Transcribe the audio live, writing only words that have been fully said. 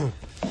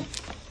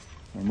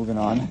We're moving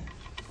on.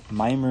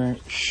 Maimer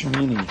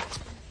Shmini.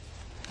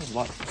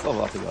 Still a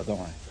lot to go, don't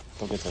worry.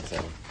 We'll get to it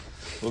seven.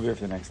 We'll be here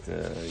for the next year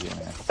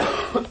and a half.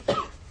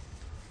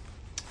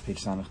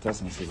 Page Samach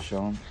Tes, and see the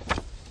show.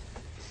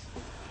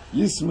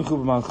 Yismechu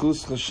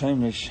b'malchus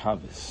Hashem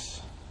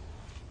Shabbos.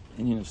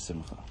 Indian of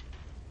Simcha.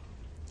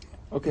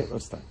 Okay,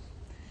 let's start.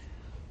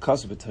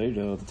 Kasu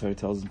b'Torah, the Torah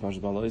tells us in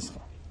Parashat Bala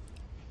Ischa.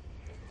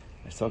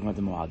 It's talking about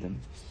the Moadim.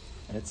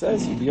 And it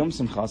says, B'yom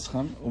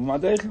Simchaschem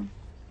u'Moadeichem.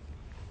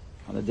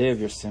 On the day of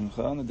your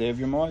Simcha, on the day of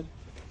your Moed.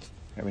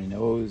 Everybody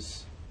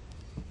knows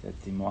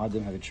that the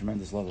Moadim have a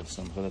tremendous level of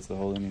Simcha. That's the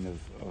whole meaning of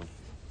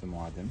the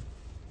Moadim.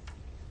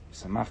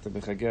 Samachta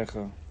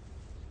b'chagecha.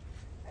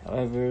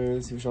 However,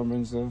 Sivshal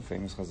brings the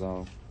famous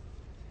Chazal.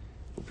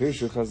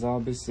 Upirshu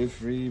Chazal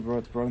b'Sifri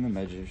brought in the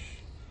Medrash.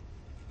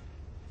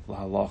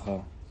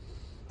 L'halacha.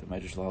 The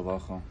Medrash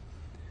l'halacha.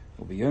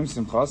 U'b'yom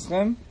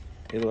Simchaschem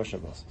elu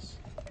Shabbos.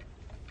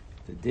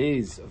 The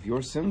days of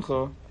your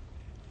Simcha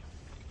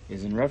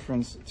is in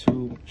reference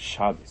to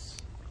Shabbos.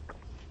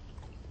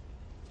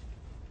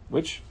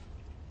 Which,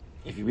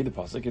 if you read the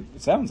pasuk, it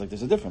sounds like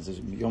there's a difference. There's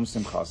Yom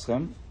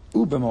Simchaschem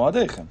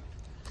u'b'moadeichem.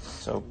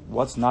 So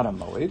what's not a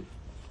moed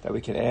that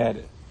we could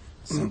add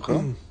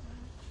Simcha?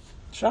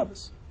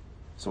 Shabbos.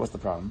 So what's the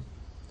problem?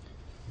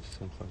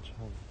 Simcha and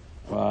Shabbos.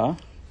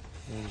 What?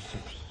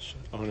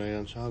 Only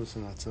on Shabbos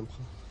and not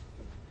Simcha.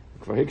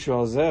 We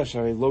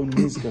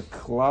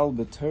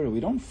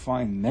don't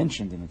find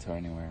mentioned in the Torah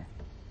anywhere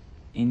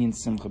Inyan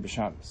Simcha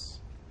b'Shabbos.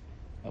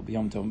 El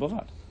b'Yom Tov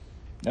b'Vad.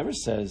 Never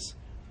says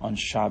on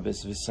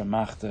Shabbos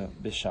v'samachta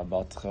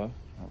b'Shabbatcha, or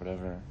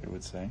whatever it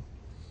would say.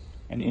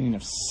 An Inyan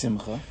of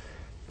Simcha.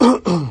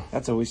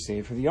 That's always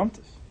saved for the Yom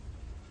Tov.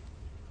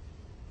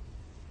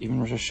 Even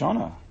Rosh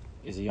Hashanah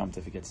is a Yom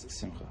Tov. It gets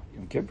Simcha.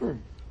 Yom Kippur,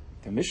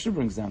 the Mishnah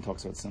brings down,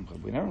 talks about Simcha.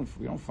 We don't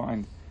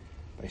find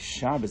by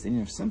Shabbos the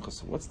Inyan of Simcha.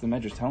 So what's the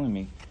Medrash telling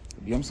me?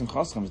 Yom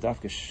Simchaschem is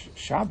Dafka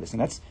Shabbos, and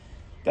that's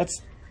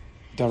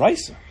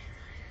Daraisa.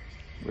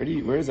 Where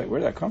did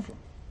that come from?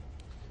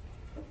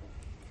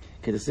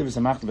 Okay, the Sivas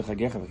Amachta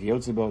b'Chagecha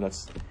v'Kiyotzibo.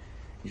 That's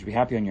you should be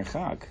happy on your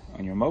Chag,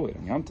 on your Moed,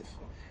 on Yom Tov.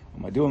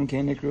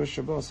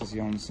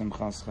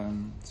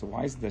 So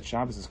why is it that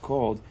Shabbos is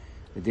called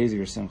the days of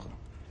your Simcha?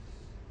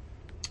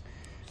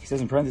 He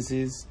says in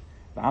parentheses,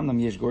 there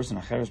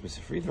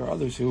are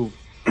others who,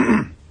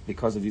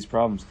 because of these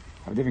problems,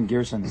 have different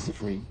gears on the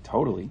Sifri,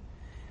 totally.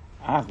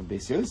 But the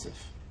Beis Yosef,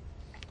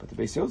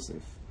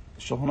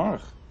 the Shulchan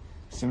Aruch,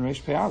 Sim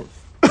Reish Pei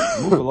Aleph,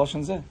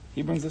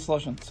 he brings this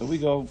Lashon. So we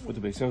go with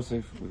the Beis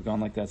Yosef. We've gone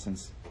like that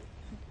since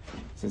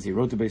he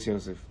wrote the Beis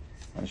Yosef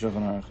and the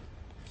Shulchan Aruch.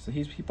 So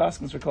he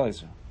passes for Klal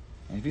Yisrael.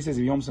 And if he says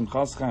Yom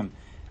Simchaschem,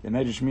 the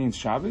Medrash means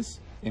Shabbos,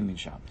 it means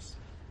Shabbos.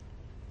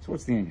 So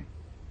what's the union?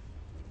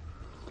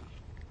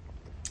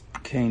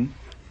 Kain,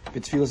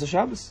 B'Tfilas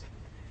Shabbos.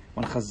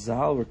 When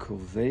Chazal were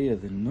Koveya,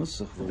 the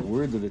Nusach, the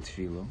word of the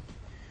Tefillah,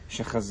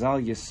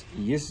 Shechazal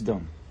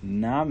Yisdom,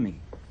 Nami,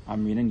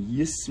 Amrinan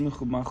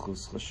Yismechu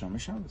Machus Chasham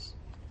Shabbos.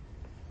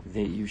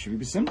 You should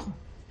be B'Simcha.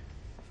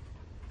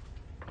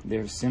 They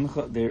are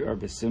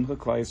B'Simcha.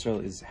 Klal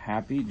Yisrael is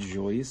happy,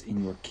 joyous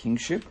in your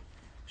kingship.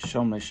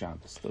 Shomrei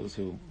Shabbos, those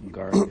who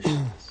guard the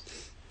Shabbos.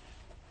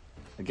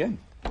 Again,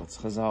 what's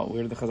Chazal?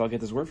 Where did the Chazal get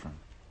this word from?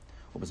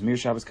 What was Mir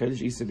Shabbos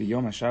Kodesh? Isa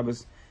b'Yom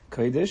HaShabbos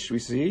Kodesh. We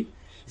see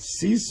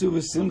Sisu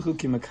v'Simchu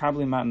ki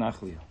Makabli Mat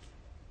Nachliya.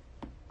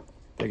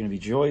 They're going to be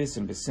joyous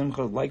and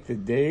B'Simcha like the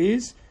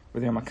days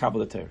where they're Makabel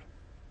the Torah.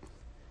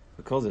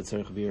 Because it's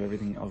Tzarech Beer,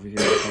 everything over here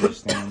I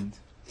understand.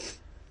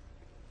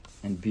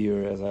 And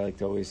beer, as I like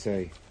to always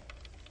say.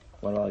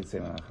 What do I like to say,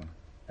 Menachem?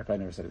 I probably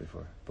never said it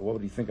before. But what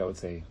would you think I would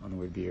say on the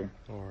word beer?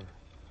 Or.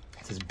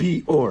 It says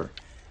be or.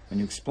 When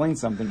you explain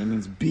something, it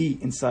means be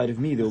inside of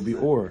me, there will be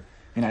or.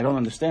 And I don't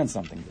understand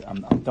something.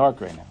 I'm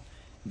dark right now.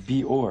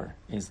 Be or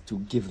is to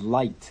give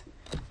light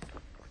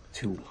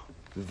to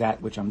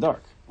that which I'm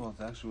dark. Well,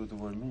 it's actually what the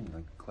word means,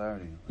 like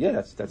clarity. Yeah,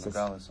 that's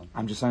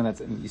I'm just saying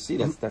you see,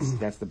 that's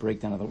the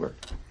breakdown of the word.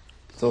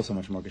 It's also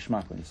much more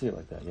geschmack when you see it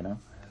like that, you know?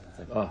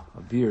 It's like,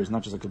 a beer is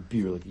not just like a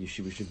beer, like we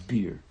should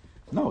beer.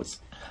 No, it's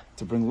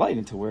to bring light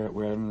into where I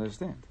don't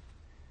understand.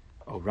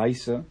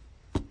 Raisa,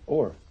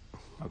 or.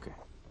 Okay.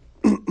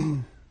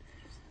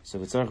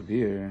 So it's our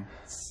beer.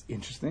 It's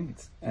interesting.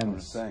 It's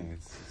endless. I'm saying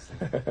it's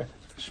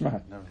Shema.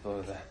 Never thought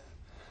of that.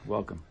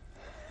 Welcome.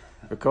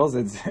 Because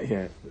it's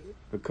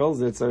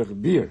our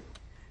beer.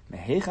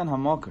 Mehechan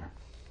hamakar.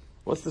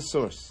 What's the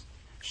source?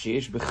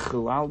 Sheish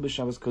b'chalal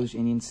b'Shabbos kodesh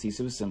inyan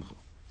sisa v'simcha.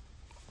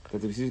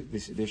 That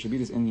there should be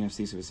this inyan of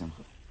sisa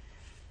v'simcha.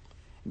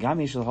 Gam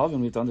yishal havin,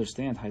 we have to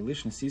understand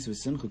haylish nesisa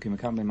v'simcha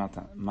kimakam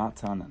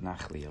matan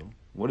nachlio.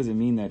 What does it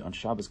mean that on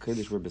Shabbos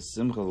kodesh we're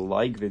b'simcha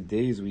like the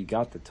days we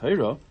got the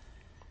Torah?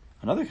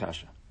 Another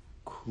kasha.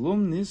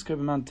 Klum nizkar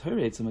b'man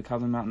Torah etzem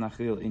makam matan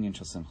nachlio inyan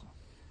shal simcha.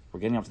 We're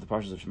getting up to the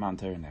parshas of Shema and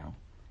Torah now.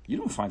 You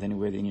don't find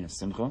anywhere the inyan of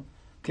simcha.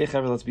 Okay,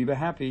 chaver, let's be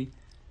happy.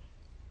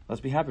 Let's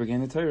be happy. We're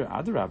getting the Torah.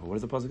 Adarabah. What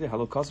does the pasuk say?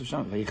 Halo kasav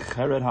sham.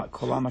 Veichered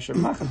ha'kolam asher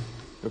machan.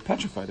 They were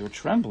petrified. They were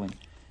trembling.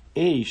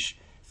 Eish,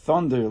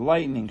 thunder,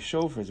 lightning,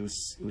 shofars. It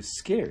was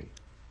scary.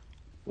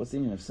 What's the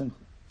meaning of simcha?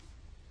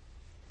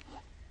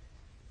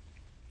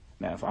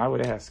 Now, if I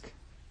would ask,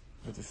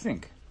 you have to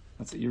think.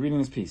 You're reading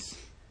this piece,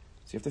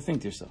 so you have to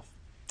think to yourself.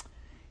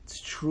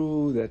 It's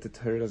true that the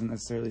Torah doesn't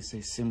necessarily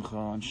say simcha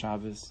on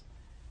Shabbos,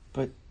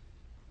 but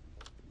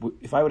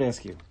if I would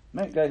ask you,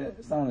 I'd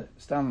ask you on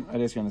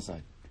the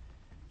side,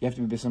 you have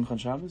to be b'simcha on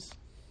Shabbos?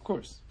 Of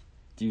course.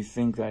 Do you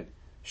think that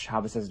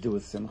Shabbos has to do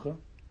with simcha?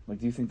 Like,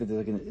 do you think that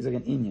there's like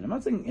an inyan? I'm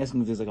not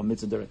asking if there's like a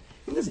mitzvah. I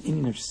think there's an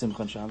inyan of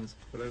simcha on Shabbos.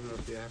 But I don't know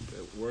if you have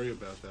to worry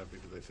about that,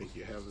 because I think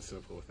you have the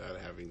simcha without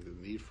having the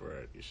need for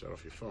it. You shut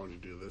off your phone, you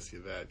do this,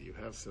 you that. You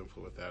have simcha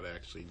without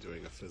actually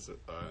doing a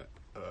physical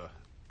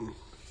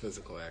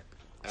act.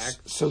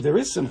 So there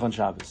is simcha on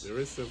Shabbos. There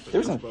is simcha.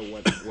 There's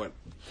about what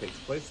takes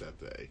place that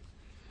day.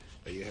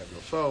 You have no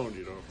phone.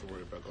 You don't have to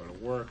worry about going to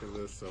work and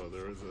this. So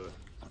there is a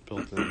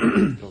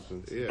built-in.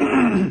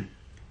 Yeah.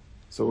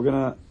 So we're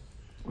gonna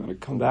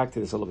come back to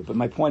this a little bit. But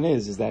my point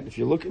is that if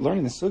you're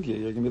learning the sugya,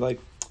 you're gonna be like,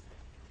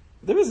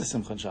 there is a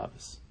simcha on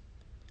Shabbos.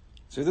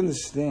 So you have to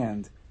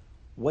understand,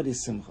 what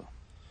is simcha?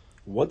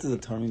 What does the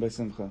Torah mean by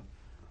simcha?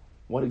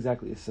 What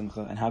exactly is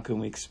simcha? And how can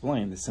we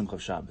explain the simcha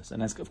of Shabbos?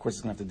 And that's, of course,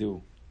 it's gonna have to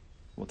do.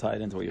 We'll tie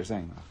it into what you're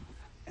saying now.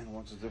 And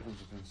what's the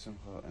difference between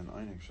simcha and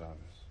einig Shabbos?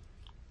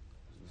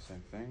 Is it the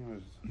same thing? Or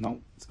is it...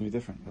 No, it's going to be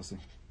different. You'll see.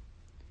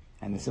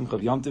 And the simcha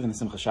of Yom Tov and the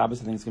simcha of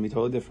Shabbos, I think it's going to be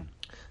totally different.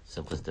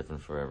 Simcha is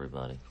different for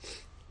everybody.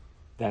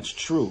 That's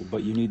true,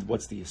 but you need,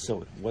 what's the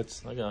yesod?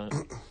 I got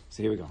it.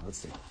 So here we go. Let's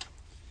see.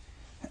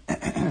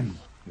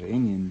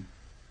 Re'inyin.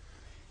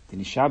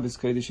 Dini Shabbos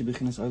Kodesh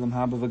Yibichinas Olam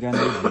Haba V'Gan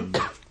Eden.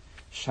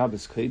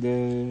 Shabbos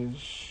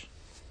Kodesh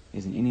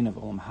is an inyan of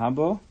Olam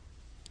Haba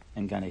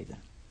and Gan Eden.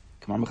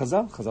 Kamar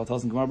Chazal. Chazal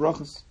tells in Gemara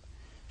Brachos,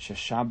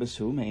 Shabbos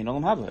hu mein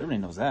olam haba. Everybody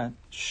knows that.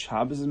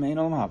 Shabbos is mein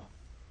olam haba.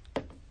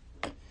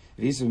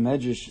 This is a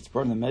medrash. It's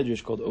part of the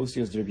medrash called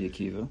Osios Rabbi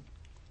Akiva,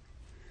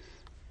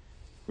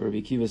 where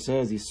Rabbi Akiva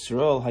says,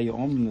 Yisrael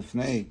hayom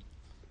lefnei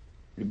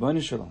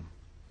Ribono Shalom.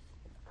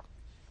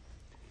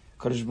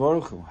 Kadosh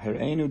Baruch Hu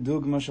her'enu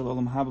dugma shel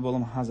olam haba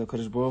b'olam haza.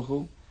 Kadosh Baruch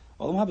Hu.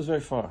 Olam haba is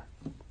very far.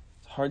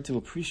 It's hard to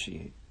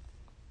appreciate.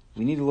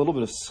 We need a little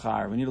bit of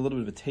schar. We need a little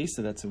bit of a taste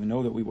of that, so we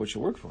know that what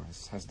you work for.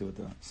 This has to do with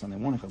the Sunday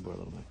morning chabur a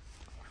little bit.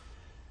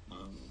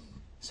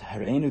 So,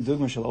 Hareinu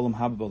dugma shel olam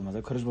haba b'olam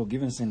hazeh. Kadosh Baruch Hu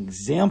giving us an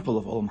example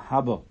of olam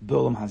haba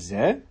b'olam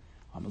hazeh.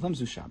 Amalim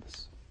zu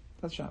Shabbos.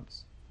 That's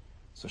Shabbos.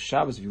 So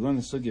Shabbos, if you learn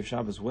the sugi of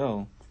Shabbos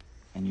well,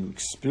 and you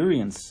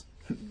experience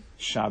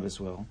Shabbos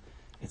well,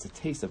 it's a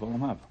taste of olam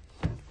haba.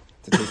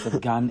 It's a taste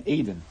of Gan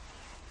Eden.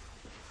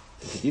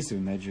 The Kedisa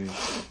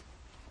Medrash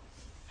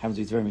happens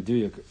to be very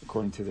meduyuk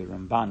according to the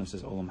Ramban, who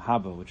says Olam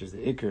Haba, which is the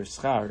Iker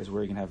Schar, is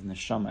where you can have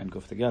Neshama and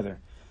Guf together.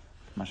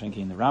 Mashenki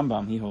in the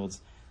Rambam, he holds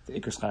the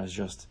Iker Schar is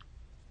just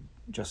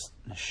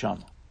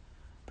Neshama.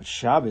 But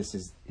Shabbos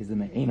is the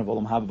main of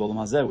Olam Haba, Olam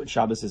Hazeh, which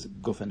Shabbos is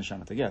Guf and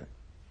Neshama together.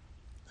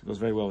 So it goes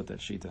very well with that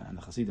Shita and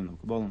the Chasidim and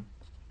the Kabbalah,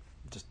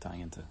 just tying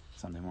into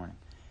Sunday morning.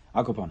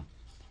 Akopana.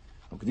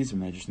 Okadisa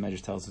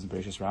Medrash tells us in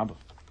Bereshis Rabbah.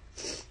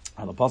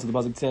 The Pasuk the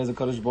Pasuk says,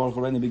 HaKadosh Baruch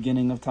Hu, in the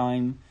beginning of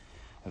time,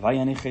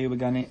 Vayanicheu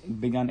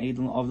began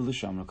Eden L'Avda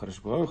L'Shamra.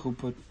 Kadosh Baruch Hu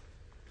put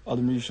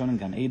Adam Rishon and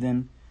Gan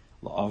Eden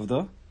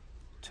L'Avda,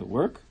 to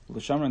work,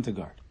 L'Shamra, and to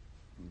guard.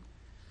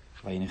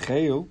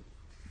 Vayanicheu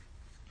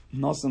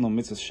Nasan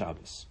L'Mitzvah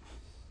Shabbos.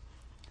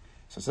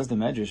 So it says the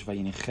Medrash,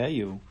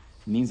 Vayanicheu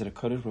means that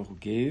Kadosh Baruch Hu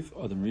gave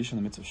Adam Rishon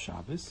the Mitzvah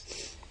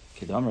Shabbos.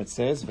 Kedamar, it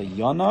says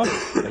Vayanav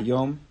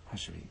Vayom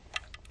Hashvi,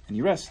 and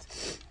he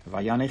rest.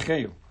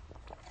 Vayanicheu.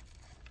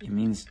 It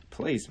means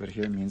place, but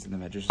here it means, in the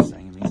Medrash is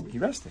saying, it means he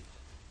rested.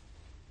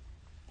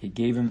 He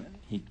gave him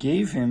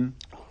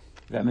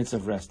that mitzvah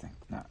of resting.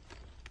 Now,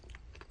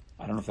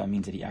 I don't know if that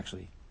means that he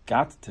actually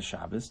got to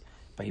Shabbos,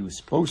 but he was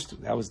supposed to.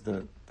 That was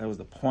the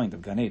point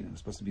of Gan Eden. He was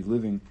supposed to be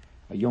living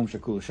a Yom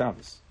Shakul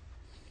Shabbos.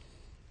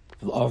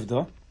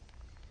 L'avda.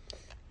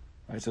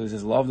 Right, so it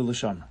says L'avda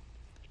L'Shamra.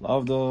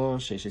 L'avda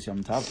Sheshes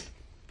Yom Tav.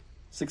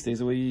 6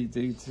 days a week.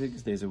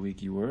 6 days a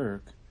week you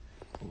work.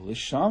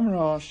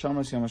 L'Shamra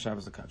Shamras Yom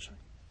Shabbos L'Kadshay.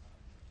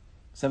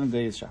 7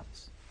 days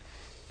Shabbos.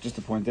 Just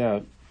to point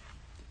out.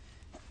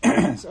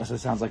 So it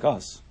sounds like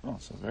us. Oh,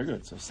 so very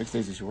good. So 6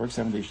 days you should work,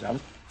 7 days Shabbos.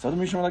 So the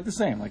Rishon are like the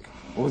same. Like,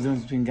 what was the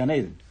difference between Gan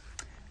Eden?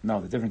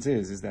 No, the difference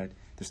is that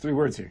there's 3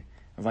 words here.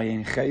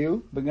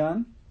 Vayenicheu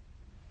began,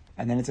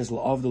 and then it says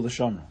L'Avda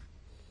L'Shamra.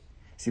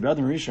 See, by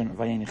the Rishon,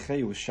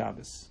 Vayenicheu was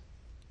Shabbos.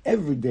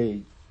 Every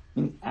day,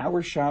 meaning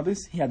our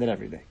Shabbos, he had that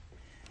every day.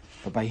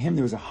 But by him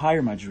there was a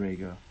higher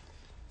madrega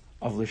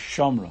of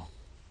L'Shamra.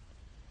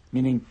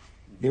 Meaning,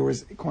 there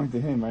was, according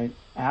to him, right,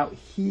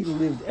 he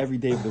lived every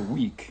day of the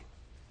week.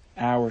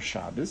 Our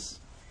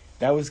Shabbos,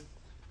 that was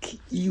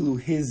Ki'ilu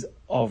his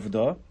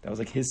Avda, that was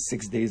like his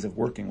 6 days of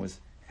working was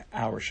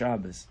our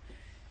Shabbos,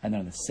 and then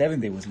on the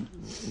 7th day was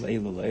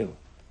Leila,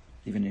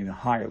 even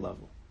higher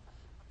level,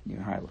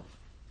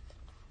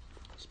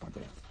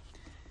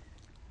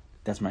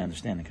 That's my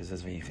understanding, because it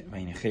says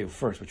Vayinicheu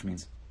first, which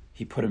means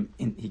he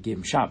gave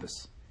him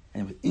Shabbos,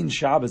 and within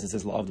Shabbos it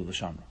says L'Avda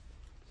L'Shamra.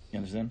 You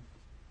understand?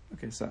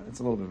 Okay, so it's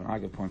a little bit of an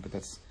argument point, but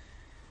that's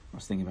I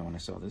was thinking about when I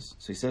saw this.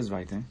 So he says,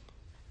 Vaite.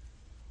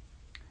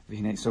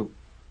 So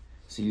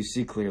you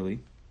see clearly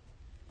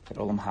that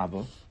Olam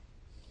Haba,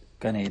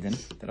 Gan Eden,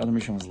 that Adam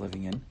Rishon was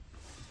living in,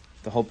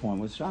 the whole point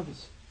was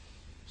Shabbos.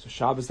 So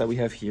Shabbos that we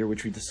have here,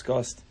 which we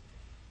discussed,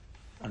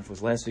 I don't know if it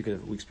was last week or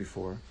the weeks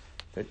before,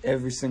 that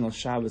every single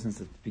Shabbos since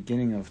the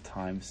beginning of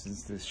time,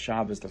 since the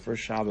Shabbos, the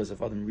first Shabbos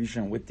of Adam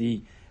Rishon with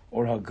the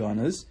Or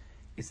HaGanas,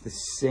 it's the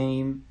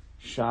same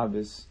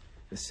Shabbos,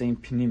 the same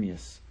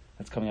Pnimius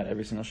that's coming out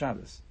every single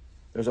Shabbos.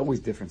 There's always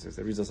differences.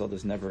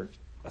 There's never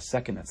a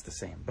second that's the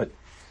same. But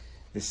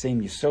the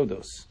same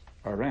Yesodos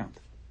are around.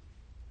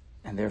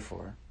 And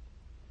therefore,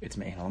 it's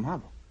Me'en Olam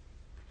Haba.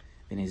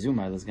 The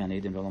Ma'il of Gan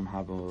Eden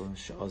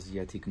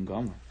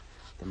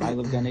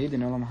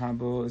Olam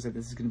Haba is that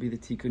this is going to be the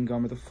Tikkun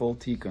Gomer, the full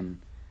Tikkun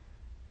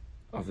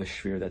of the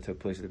Shvir that took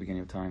place at the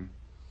beginning of time.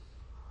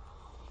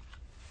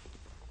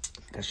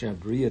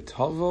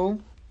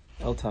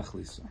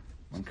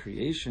 When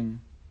creation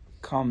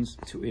comes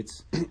to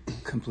its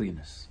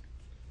completeness.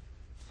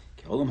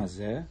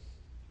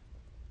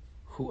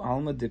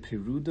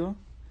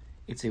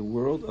 It's a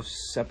world of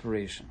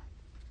separation.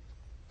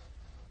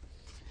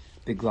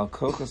 Because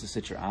of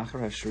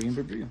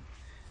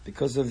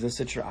the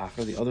Sitra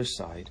Achar, the other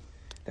side,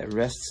 that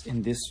rests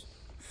in this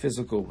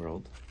physical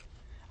world,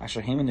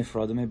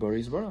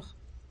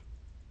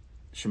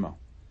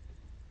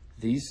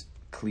 these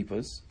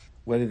klipas,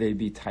 whether they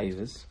be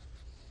taivas,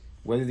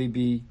 whether they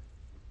be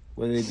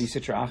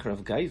Sitra Achar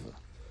of Gaiva,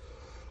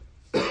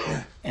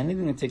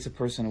 anything that takes a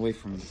person away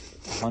from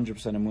 100%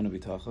 Emunah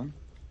B'tachon,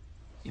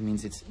 it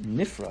means it's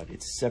nifrad,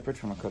 it's separate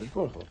from HaKadosh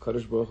Baruch Hu.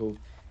 HaKadosh Baruch Hu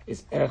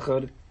is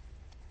Echad,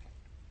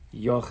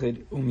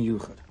 Yochid,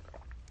 Umiyuchad.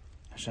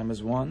 Hashem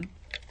is one,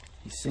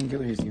 He's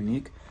singular, He's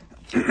unique,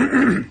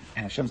 and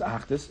Hashem's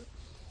Achdus,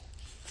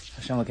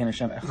 Hashem Laken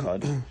Hashem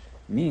Echad,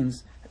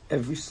 means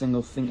every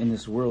single thing in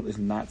this world is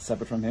not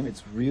separate from Him.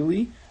 It's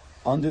really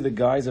under the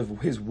guise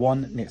of His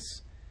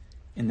oneness.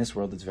 In this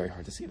world, it's very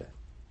hard to see that.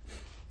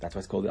 That's why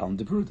it's called the Alam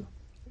de Peruda.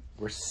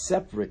 We're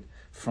separate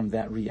from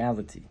that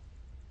reality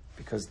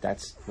because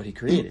that's what He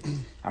created.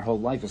 Our whole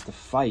life is to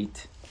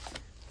fight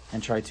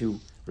and try to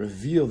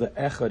reveal the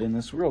Echad in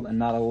this world and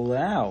not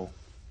allow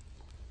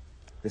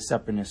the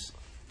separateness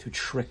to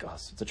trick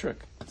us. It's a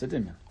trick. It's a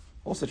dimyan.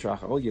 All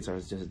Sitracha, all Yitzhar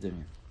is just a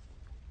dimyan.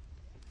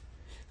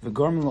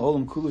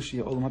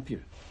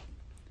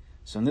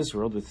 So in this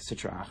world with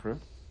Sitra Achra,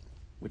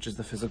 which is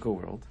the physical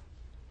world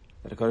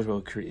that HaKadosh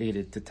Baruch Hu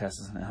created to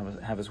test us and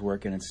have us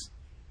work, and it's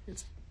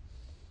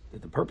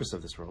the purpose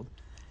of this world.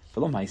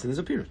 There's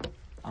a period.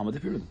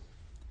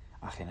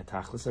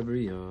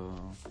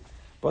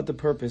 But the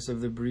purpose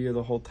of the Bria,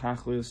 the whole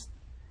Tachlis,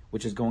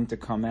 which is going to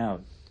come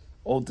out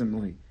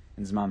ultimately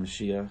in Zman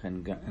Mashiach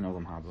and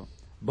Olam Haba.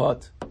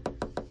 But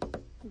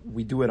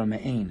we do it on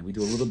Me'ain. We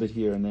do a little bit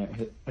here and there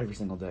every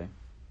single day.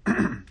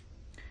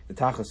 The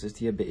Tachlis is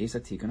Tia Be'ez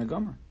HaTikun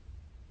HaGomer.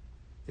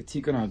 The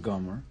Tikun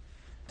HaGomer,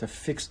 to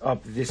fix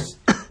up this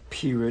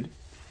period,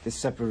 this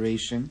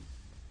separation,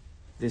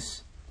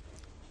 this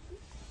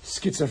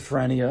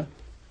schizophrenia,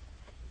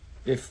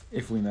 if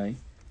we may.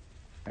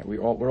 Right,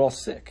 we're all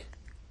sick.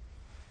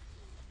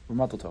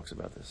 Ramatul talks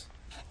about this,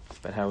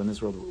 about how in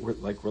this world we're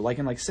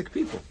like sick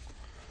people.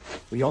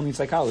 We all need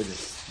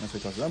psychologists. That's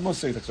what he talks about.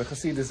 Most talks about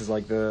Hasidus is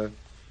like the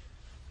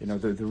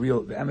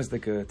real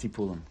emesdik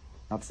tipulim.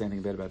 Not to say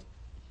anything bad about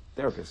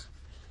therapists,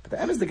 but the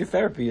emesdik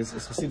therapy is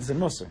Hasidus and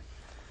Musar.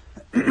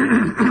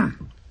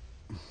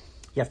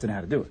 You have to know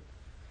how to do it.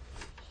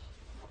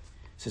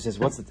 So it says,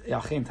 what's the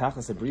Yachim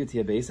Tachas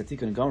Abriyatia Beis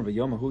Atikun Gomer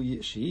V'Yomahu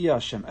Shiyah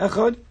Hashem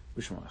Echad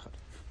U'Shmo Echad.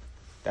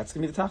 That's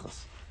going to be the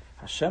Tachas.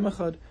 Hashem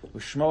Echad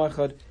U'Shmo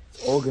Echad.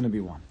 It's all going to be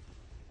one.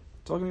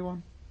 It's all going to be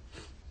one.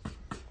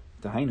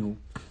 Dahainu.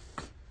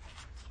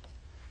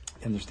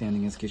 The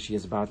understanding is Kishi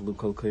is about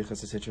Lukol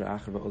Kochas Esitra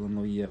Achar V'Olam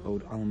Lo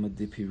Yehod Alma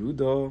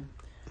Dipirudo.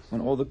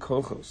 When all the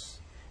kochos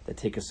that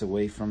take us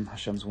away from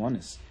Hashem's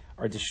oneness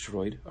are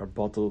destroyed, are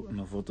batal and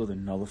mavoto, they're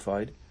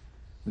nullified.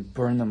 We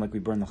burn them like we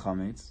burn the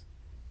chametz.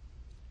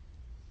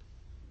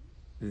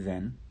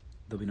 Then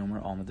there'll be no more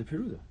alma de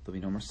peruda. There'll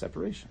be no more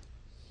separation.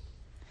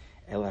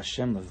 El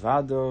Hashem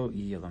levado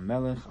yiyel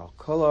melech al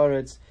kol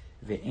haaretz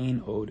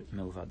ve'ein od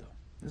milvado.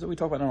 This is what we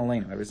talk about on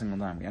Aleinu every single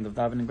time. We end up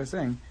davening by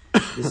saying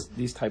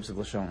these types of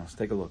lashonos.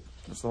 Take a look.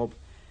 That's the whole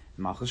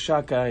Malchus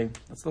Shakai.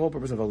 That's the whole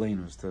purpose of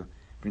Aleinu, is to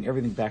bring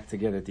everything back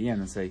together at the end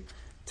and say,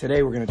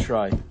 today we're going to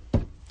try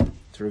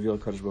to reveal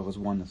Kadosh Baruch Hu's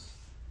oneness.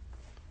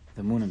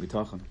 The moon and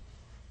bitachon.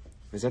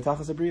 V'zeh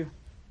tachas habriya.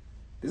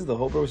 This is the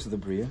whole purpose of the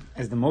Bria,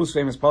 as the most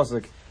famous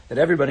pasuk that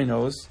everybody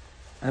knows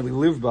and that we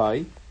live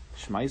by.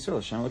 Shema Yisrael,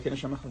 Hashem Elokeinu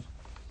Hashem Echad.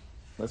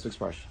 Last week's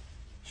parsha.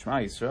 Shema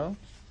Yisrael.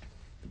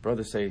 The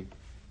brothers say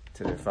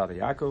to their father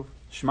Yaakov,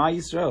 Shema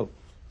Yisrael,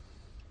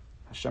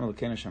 Hashem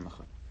Elokeinu Hashem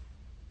Echad.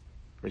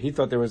 But he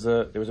thought there was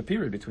a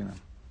period between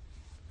them,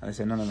 and they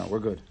say, no, we're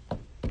good.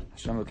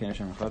 Hashem Elokeinu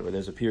Hashem Echad. Or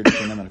there's a period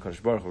between them and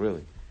Kadosh Baruch Hu,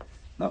 really.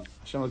 No,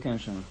 Hashem Elokeinu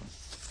Hashem Echad.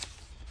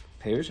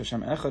 Perish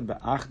Hashem Echad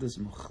ba'achdus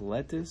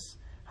muchletis.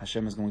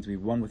 Hashem is going to be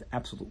one with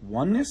absolute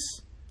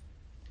oneness.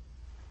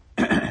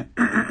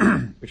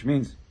 Which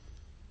means,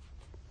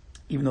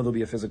 even though there'll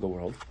be a physical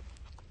world,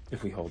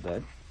 if we hold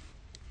that,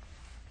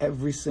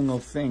 every single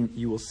thing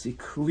you will see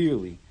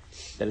clearly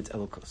that it's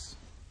Elokus.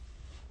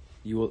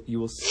 You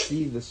will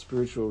see the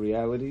spiritual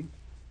reality,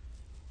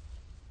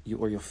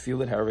 or you'll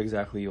feel it, however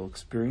exactly you'll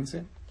experience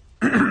it,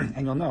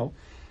 and you'll know.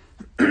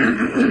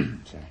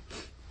 Sorry.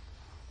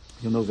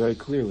 You'll know very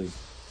clearly,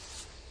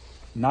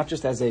 not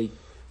just as I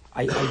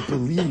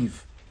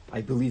believe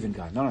in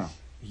God. No.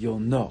 You'll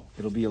know.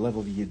 It'll be a level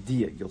of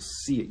yediyah. You'll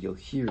see it. You'll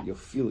hear it. You'll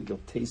feel it.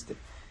 You'll taste it.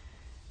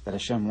 That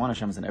Hashem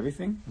is in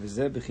everything.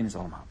 V'zeh b'chinas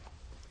olam haba.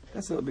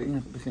 That's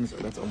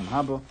olam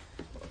haba.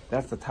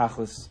 That's the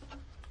tachlis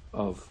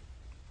of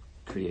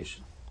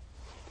creation.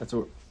 That's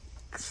what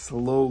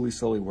we're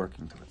slowly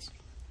working towards.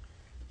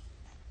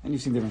 And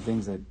you've seen different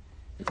things that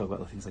we talk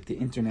about, things like the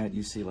internet.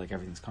 You see like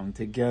everything's coming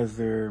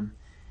together,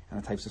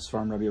 and the types of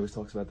svarim Rabbi always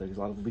talks about. There's a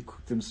lot of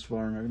likutim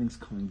svarim. Everything's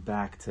coming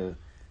back to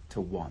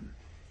one.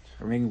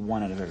 We're making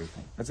one out of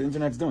everything. That's what the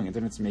internet's doing.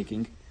 Internet's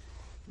making,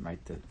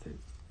 right? The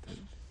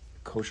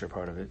kosher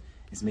part of it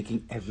is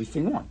making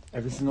everything one.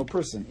 Every single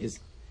person is,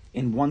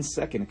 in 1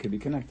 second, it could be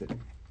connected.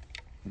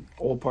 In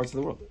all parts of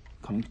the world,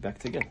 coming back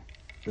together.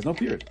 There's no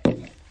period.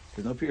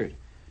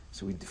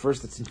 So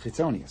first it's in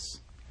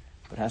chitzonius,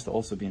 but it has to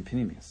also be in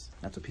pinimius.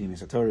 That's what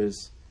pinimius Torah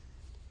is.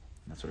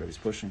 That's what everybody's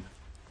pushing.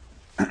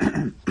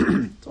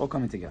 It's all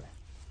coming together.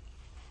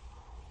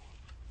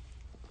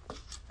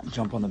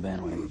 Jump on the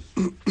bandwagon.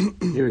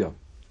 Here we go.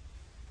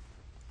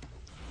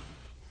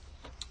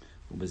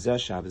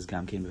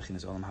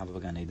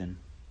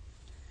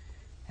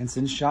 And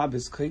since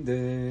Shabbos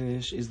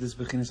Kodesh is this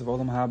beginning of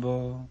Olam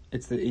Haba,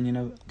 it's the union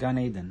of Gan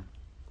Eden.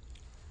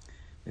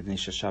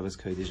 Shabbos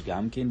Kodesh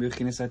Gam Kein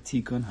beginning at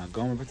Tikun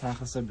Hagomer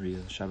B'Tachas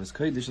Abriya. Shabbos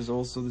Kodesh is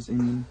also this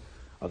union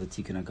of the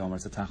Tikun Hagomer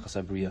B'Tachas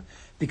Abriya,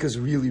 because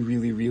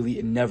really,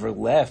 it never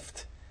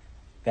left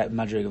that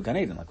madrig of Gan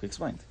Eden, like we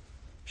explained.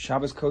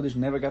 Shabbos Kodesh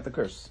never got the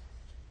curse.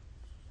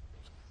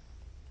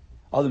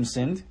 Adam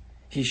sinned.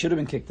 He should have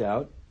been kicked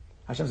out.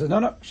 Hashem says,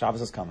 no,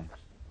 Shabbos is coming.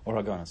 Or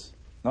Hagonas.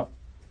 No,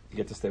 you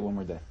get to stay one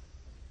more day.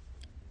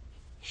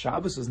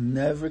 Shabbos was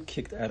never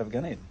kicked out of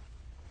Gan Eden.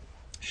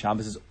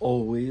 Shabbos is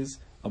always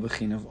a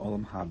bechin of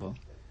Olam Haba,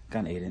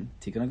 Gan Eden,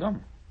 Tikkun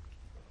HaGomer.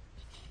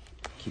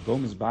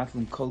 Kibom is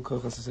battling kol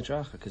kochas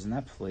sitracha, because in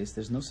that place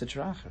there's no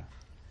sitracha.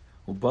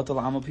 Ubatal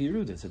amal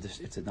piruda.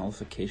 It's a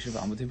nullification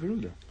of amal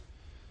piruda.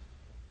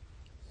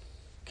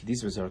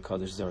 Kedis Zohar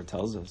Kadosh Zohar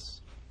tells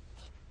us.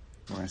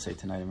 We're going to say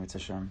tonight, Amrit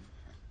Hashem.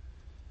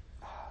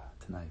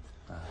 Tonight,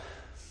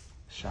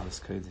 Shabbos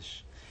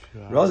Kodesh.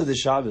 Rosa the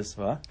Shabbos,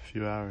 what?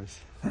 Few hours.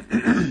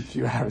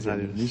 Few hours.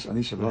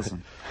 Anisha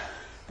Blossom.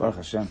 Baruch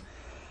Hashem.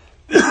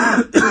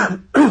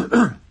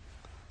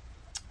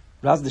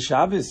 Raz the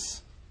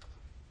Shabbos.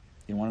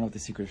 You want to know what the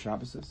secret of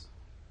Shabbos is?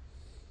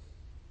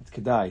 It's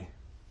kedai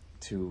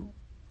to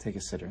take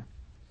a sitter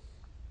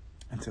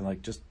and to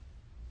just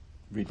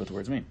read what the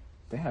words mean.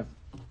 They have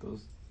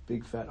those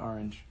big fat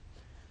orange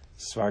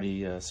Svard,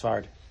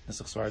 Nesach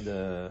Svard,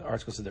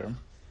 articles of Durham.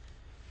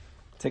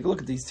 Take a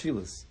look at these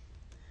tefillas.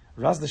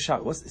 Raz the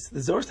Shabbos.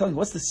 The Zohar is telling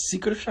what's the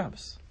secret of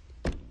Shabbos.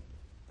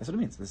 That's what it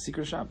means. The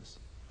secret of Shabbos.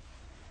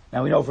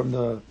 Now we know from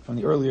the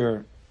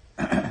earlier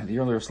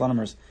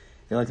astronomers,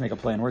 they like to make a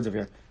play on words over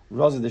here.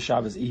 Raz the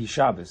Shabbos, Ihi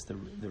Shabbos. The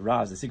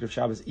Raz, the secret of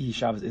Shabbos, Ihi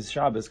Shabbos is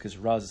Shabbos, because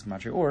Raz is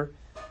Gematria Or.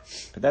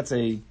 But that's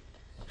a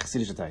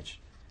Chassidish Ataich.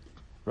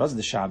 Raz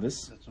the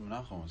Shabbos. That's what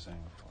Menachem was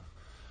saying before.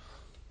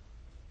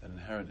 That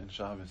inherent in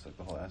Shabbos, like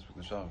the whole aspect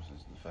of Shabbos,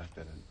 is the fact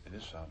that it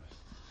is Shabbos.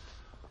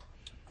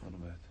 A little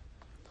bit.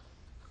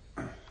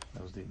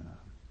 That was deep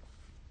Menachem.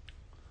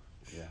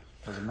 Yeah.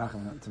 That was a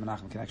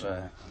Menachem connection.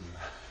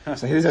 Right.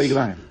 So here's how you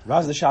learn.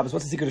 Raz the Shabbos.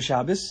 What's the secret of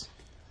Shabbos?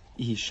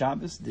 Ihi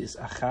Shabbos dis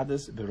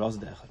achadas beraz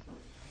de echad.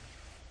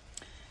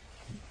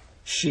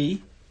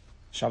 She,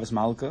 Shabbos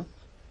Malka,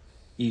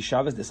 Ihi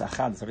Shabbos dis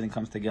achadas. Everything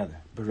comes together.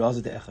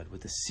 Beraz de echad,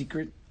 with the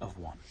secret of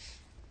one.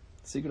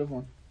 Secret of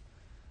one.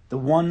 The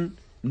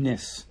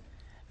oneness.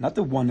 Not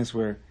the oneness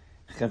where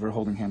we're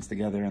holding hands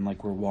together and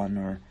we're one,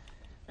 or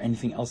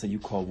anything else that you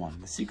call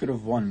one. The secret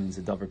of one means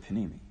a davar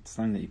panimi. It's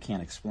something that you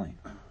can't explain.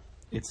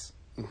 It's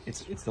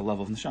the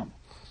level of neshama.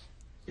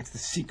 It's the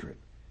secret.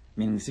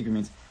 Meaning the secret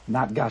means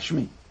not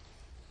gashmi.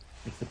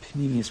 It's the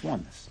panimius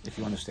oneness. If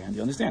you understand,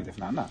 you understand. If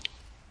not, not.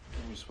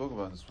 We spoke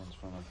about this once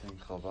from, I think,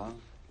 Chalban.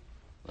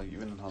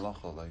 Even in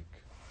halacha,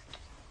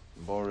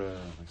 bora,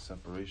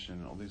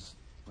 separation, all these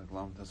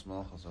lam tes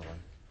malachas are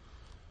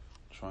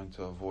trying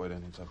to avoid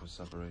any type of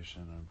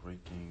separation or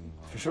breaking.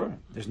 For sure,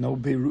 there's no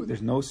beirut.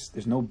 There's no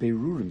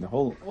beirurim. The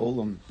whole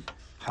olam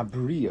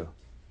habriya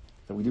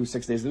that we do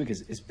 6 days a week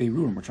is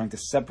beirurim. We're trying to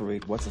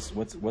separate what's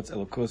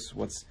elokus,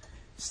 what's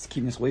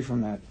keeping us away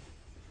from that.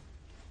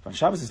 But on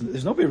Shabbos,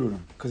 there's no beirurim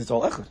because it's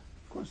all echad,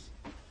 of course.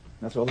 And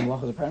that's why all the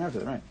malachas are pairing after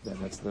that, right?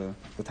 That's the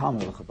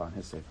Talmud of Chaban.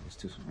 His sefer was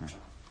too. Right?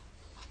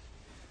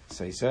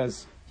 So he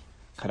says,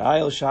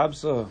 "Karayel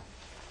Shabbos."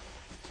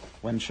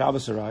 When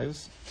Shabbos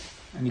arrives.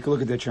 And you can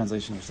look at their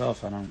translation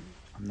yourself. I'm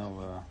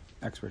no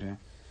expert here.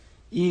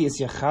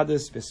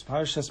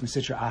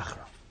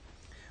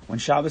 When When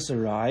Shabbos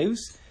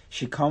arrives,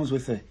 she comes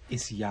with a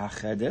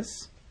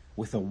isyachedes,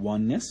 with a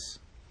oneness.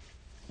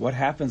 What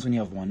happens when you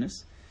have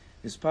oneness?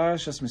 Is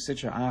parashas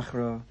mesitra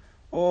achra,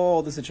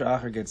 all the sitra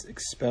achra gets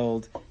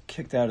expelled,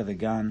 kicked out of the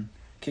gan,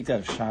 kicked out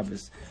of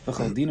Shabbos.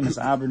 V'chol dinim is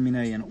aber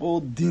minay, and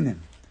all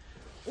dinim,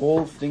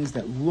 all things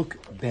that look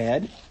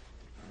bad,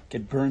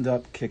 get burned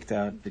up, kicked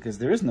out, because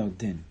there is no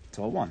din. It's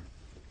all one.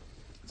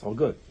 It's all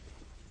good.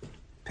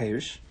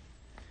 Perish.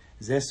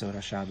 Zeh sod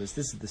HaShabbos.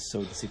 This is the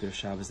secret of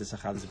Shabbos. This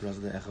achadus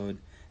b'razah de'echod.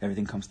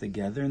 Everything comes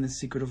together in the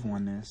secret of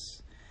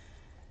oneness.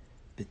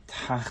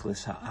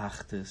 B'tachlis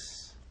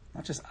ha'achdus.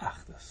 Not just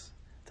achdus.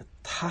 The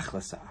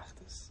tachlis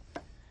ha'achdus.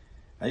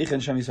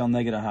 V'yichen Shem Yisrael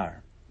neged ahar.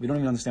 We don't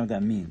even understand what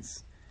that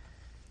means.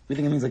 We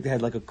think it means like they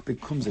had like a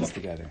big kumzitz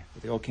together.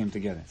 They all came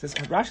together. It says,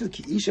 Rashi,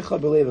 ki ishecha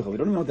b'levecha. We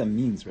don't even know what that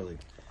means, really.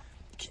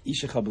 Ki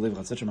ishecha b'levecha.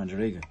 It's such a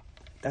madrega.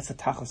 That's the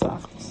tachlis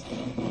ha'achdus.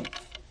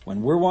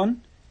 When we're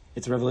one,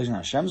 it's a revelation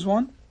that Hashem's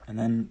one, and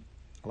then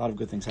a lot of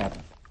good things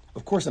happen.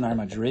 Of course, in our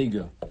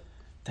madrega,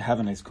 to have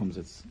a nice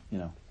kumzitz,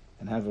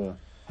 and have a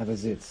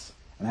zitz,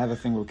 and have a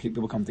thing where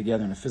people come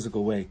together in a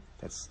physical way,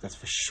 that's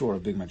for sure a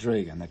big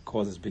madrega, and that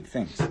causes big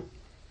things.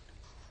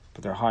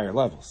 But there are higher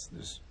levels.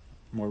 There's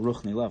more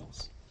ruchni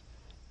levels.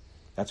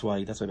 That's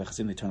why by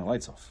Chassidim they turn the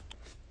lights off.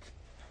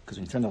 Because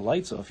when you turn the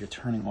lights off, you're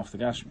turning off the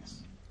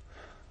gashmis.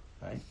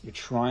 Right? You're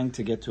trying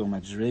to get to a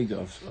madrega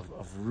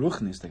of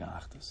ruchnis the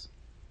achdas.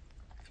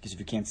 Because if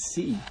you can't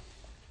see,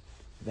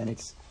 then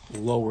it's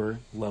lower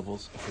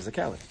levels of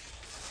physicality.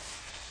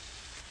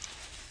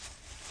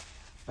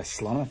 By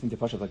Slana, I think they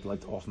push it like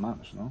off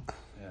mamish, no?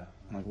 Yeah.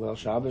 I'm like, well,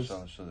 Shabbos,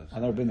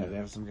 I've never been there. They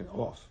have something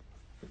off.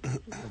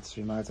 It's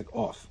like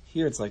off.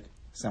 Here it's like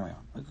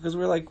semi-on. Because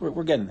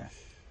we're getting there.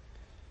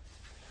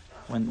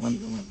 When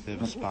they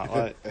have a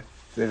spotlight.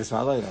 They have a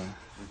spotlight on.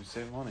 You can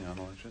save money on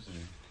electricity.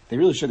 They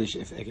really should.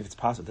 If it's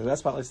possible. Does that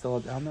spotlight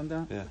still on them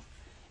down? Yeah.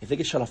 If they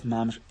could shut off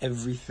mamish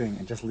everything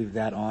and just leave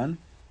that on,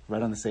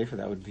 right on the safer,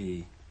 that'd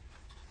be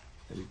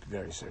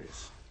very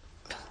serious.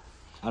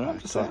 I don't know.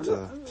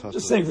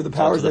 Just saying for the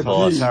powers that be.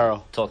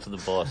 Talk to the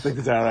boss. Take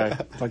the tower.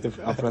 Talk to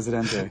El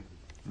Presidente.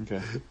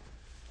 Okay.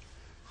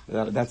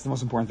 That's the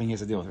most important thing he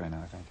has to deal with right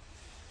now, I think.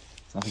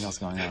 There's nothing else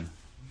going on.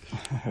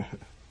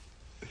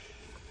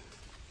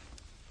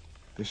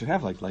 They should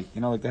have like they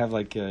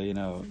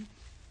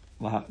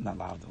have not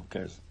loud, who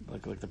cares?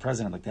 Like the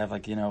president, like they have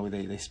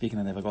they speak and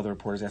then they have like all the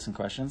reporters asking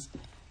questions. They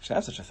should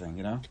have such a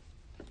thing,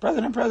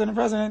 President,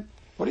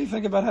 what do you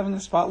think about having the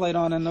spotlight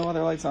on and no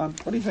other lights on?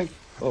 What do you think?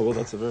 Oh, well,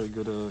 that's a very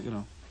good,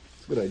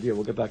 it's a good idea.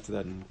 We'll get back to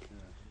that.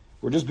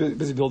 We're just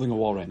busy building a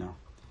wall right now.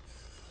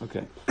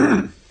 Okay.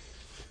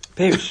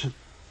 Peirush.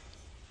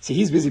 See,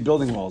 he's busy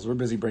building walls. We're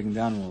busy breaking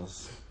down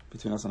walls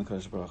between us and the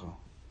Kodesh Baruch Hu.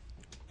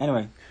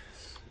 Anyway.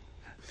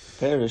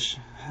 Peirush.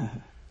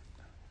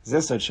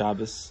 Zeh sod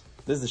Shabbos.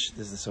 This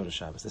is the sod of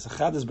Shabbos. This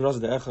achadus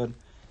b'razah de'echad.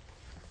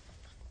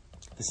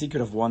 The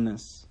secret of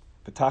oneness.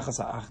 B'tachas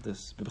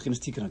ha'achdus. B'bechinas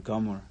tikkun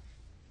hagamor.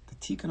 The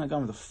tikkun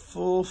hagamor, the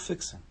full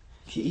fixing.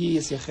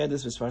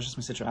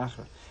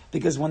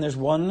 Because when there's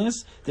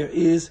oneness, there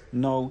is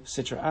no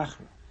sitra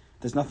achra.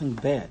 There's nothing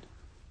bad.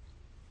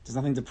 There's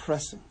nothing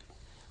depressing.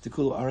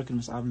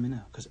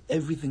 Because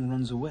everything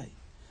runs away.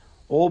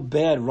 All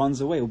bad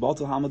runs away. There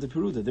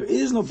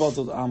is no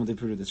batal alma de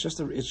peruda.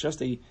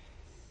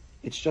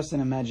 It's just an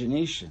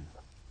imagination.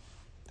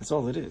 That's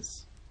all it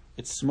is.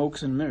 It's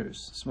smoke and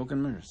mirrors.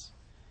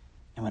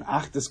 And when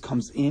achdus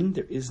comes in,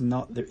 there is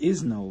no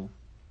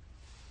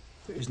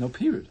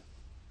period.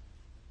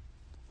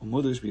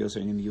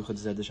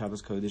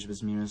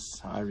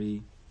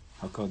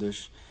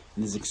 And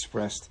is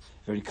expressed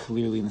very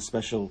clearly in the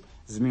special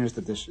zmiris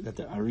that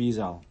the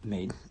Arizal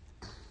made.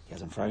 He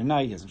has on Friday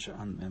night, he has on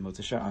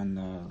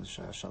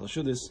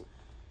Shalashudis.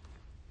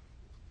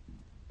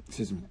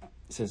 Excuse me.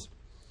 It says,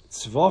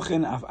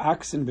 Tzvachin av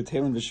aksin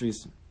betelin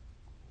v'shvisim.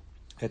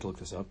 I had to look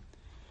this up.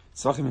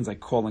 Tzvachin means like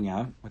calling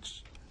out,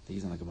 which they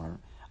use in the Gemara.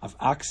 Av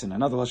aksin,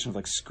 another lesson of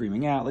like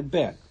screaming out, like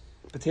bad.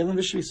 Betelin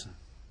v'shvisim.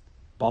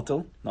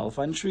 Batel,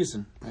 nullified and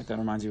shvisim. Right? That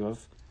reminds you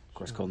of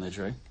course, Kol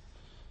Nidre.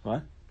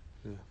 What?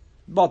 Yeah.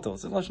 Batel.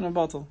 It's a lesson of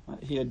batel.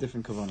 He had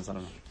different kavanas, I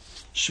don't know.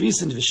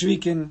 Shvisim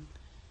v'shvikin.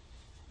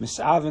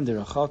 Misavin, they're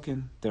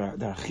achakin, they're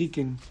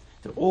achikin,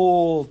 they're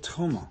all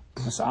tuma.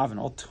 Misavin,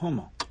 all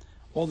tuma.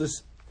 All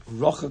this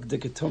rochak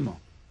dikatuma.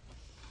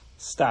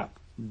 Stop.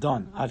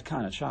 Done. Ad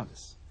kan at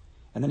Shabbos.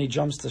 And then he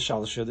jumps to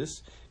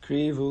Shalashudis.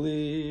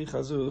 Krivuli,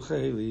 chazu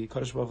cheli.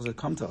 Kodesh Baruch Hu said,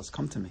 come to us,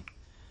 come to me.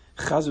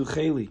 Chazu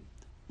cheli.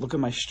 Look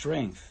at my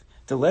strength.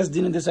 The less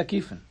dinim des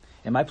akifin.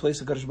 In my place,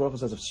 the Kodesh Baruch Hu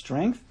says of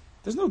strength,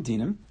 there's no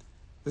dinim.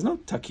 There's no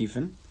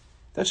takifin.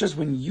 That's just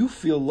when you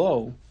feel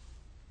low,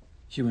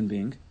 human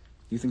being,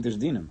 you think there's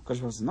dinim. Kodesh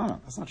Baruch Hu says, no,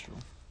 that's not true.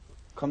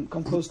 Come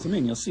close to me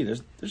and you'll see.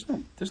 There's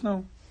no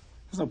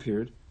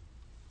period.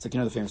 It's like,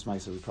 the famous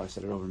Maisa, we probably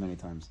said it over many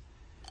times.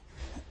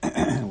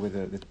 With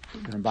the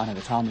Ramban had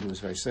a Talmud who was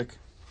very sick.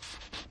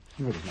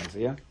 You heard this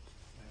Maisa, yeah?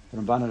 The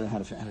Ramban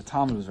had a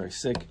Talmud who was very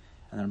sick,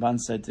 and the Ramban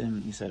said to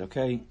him, he said,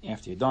 okay,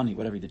 after you're done,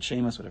 whatever you did,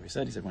 Shemus, whatever he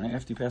said, he said,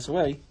 after you pass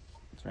away,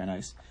 it's very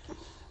nice,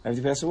 After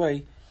you pass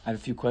away, I have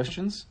a few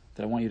questions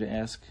that I want you to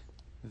ask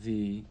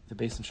the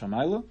Beis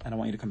Shamayla, and I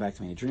want you to come back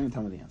to me in a dream and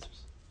tell me the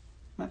answers.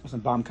 Right?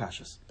 Some bomb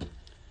kashas.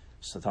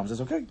 So Tom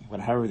says, okay.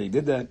 However they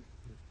did that,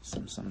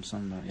 some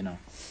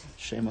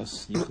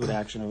shameless Yichud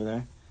action over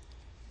there.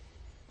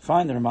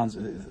 Fine, the Ramban's,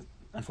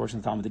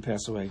 unfortunately, Tom did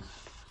pass away,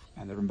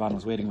 and the Ramban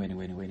was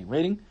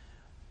waiting.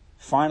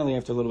 Finally,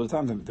 after a little bit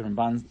of time, the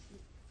Ramban,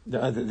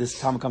 this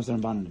Tom comes to the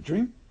Ramban in a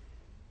dream,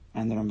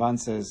 and the Ramban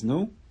says,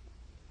 no,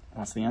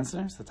 what's the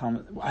answer? So the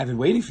Tom, I've been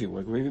waiting for you,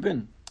 where have you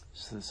been?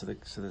 So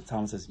the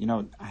Talmud says,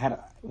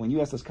 when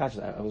you asked those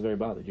kashas, I was very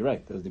bothered. You're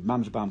right, those the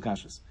mamish bam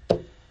kashas.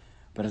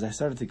 But as I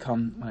started to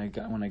come,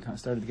 when I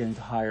started getting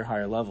to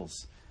higher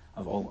levels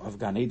of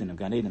Gan Eden,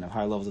 of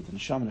higher levels of the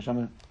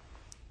Neshama,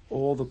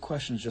 all the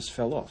questions just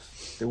fell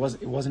off. It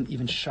wasn't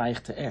even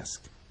shaykh to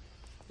ask.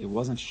 It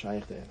wasn't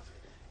shaykh to ask.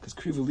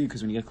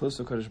 Because when you get close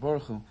to Kadosh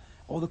Baruch Hu,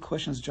 all the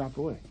questions drop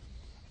away.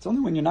 It's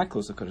only when you're not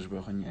close to Kadosh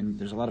Baruch Hu, and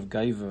there's a lot of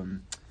gaiva,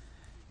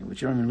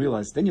 which you don't even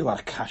realize, then you have a lot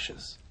of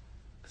kashas.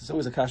 Because it's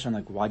always a kasha on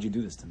why'd you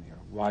do this to me, or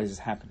why is this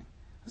happening?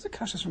 Those are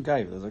kashas from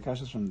gaiva, those are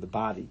kashas from the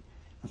body,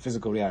 from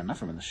physical reality, not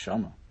from the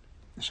neshama.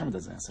 The neshama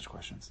doesn't ask such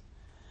questions.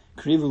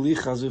 Krivu li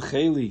chazu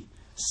cheli,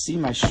 see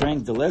my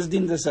strength, the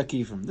lesdin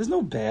desakifim. There's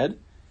no bad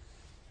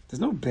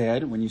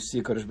when you see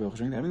a Kadosh Baruch Hu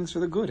strength. Everything's for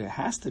the good. It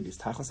has to be. It's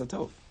tachlis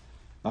atov.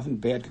 Nothing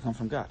bad can come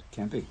from God. It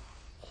can't be.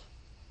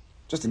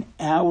 Just the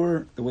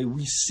way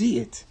we see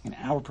it, in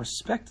our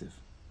perspective,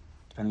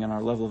 depending on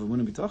our level of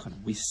emunah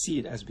b'tochen, we see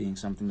it as being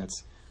something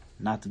that's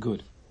not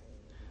good.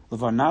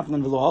 Levar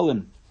natlin v'lo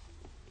alin.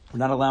 We're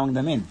not allowing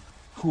them in.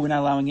 Who we're not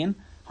allowing in?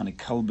 Honey,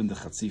 kalbin de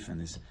chatzifen.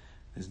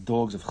 These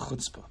dogs of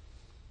chutzpah.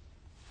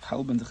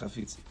 Kalbin de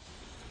chatzifen.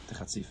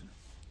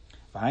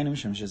 V'hainim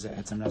shem shezeh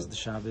etzem raz de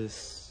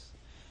Shabbos.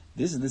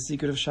 This is the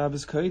secret of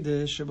Shabbos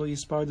Kodesh. Shebo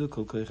yispardu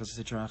kol koichas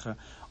sitracha.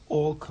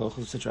 All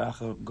koichas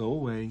sitracha go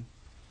away.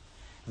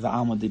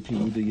 V'alma de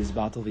piruda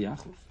yizbatel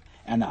v'yachluf.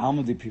 And the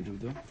alma de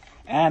piruda,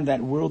 and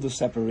that world of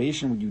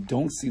separation where you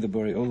don't see the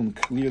Borei Olam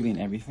clearly in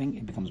everything,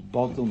 it becomes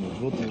batel,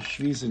 mevutel,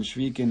 shvis and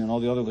shvikin, and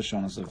all the other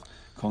lashonas of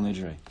kol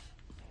nidrei.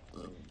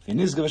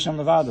 V'nizgav Hashem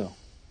levado.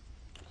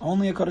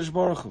 Only a Kadosh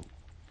Baruch Hu.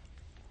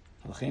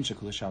 V'lachein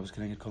shekul Shabbos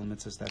connected kol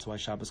mitzvahs. That's why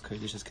Shabbos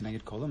Kodesh is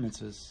connected kol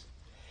mitzvahs.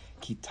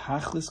 Ki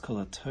tachlis kol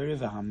ha-Torah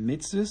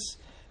v'ha-mitzvahs,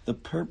 the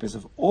purpose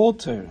of all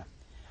Torah,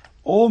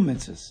 all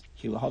mitzvahs,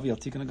 hi lahavi al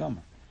tikkun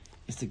ha-gomer,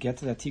 is to get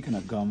to that tikkun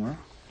ha-gomer,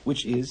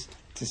 which is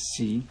to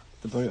see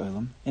the Borei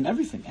Olam in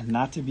everything, and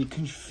not to be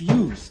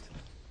confused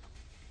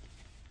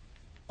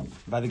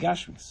by the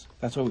Gashmis.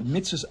 That's why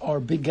mitzvahs are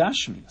big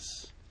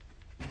Gashmis.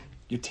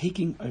 You're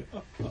taking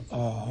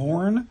a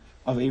horn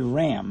of a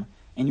ram,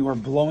 and you are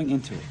blowing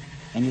into it,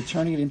 and you're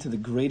turning it into the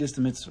greatest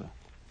mitzvah.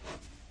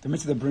 The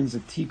mitzvah that brings a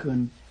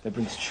tikkun, that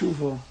brings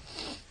tshuva,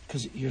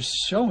 because you're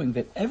showing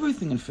that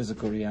everything in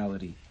physical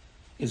reality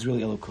is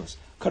really Elokus.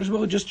 Kadosh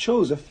Baruch Hu just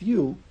chose a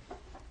few,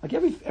 like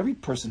every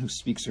person who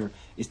speaks or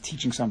is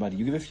teaching somebody,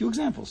 you give a few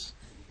examples.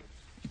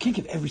 You can't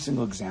give every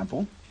single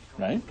example,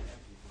 right?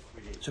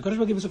 So Kadosh Baruch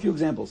Hu give us a few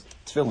examples.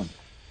 Tefillin,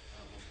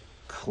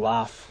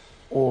 klaf,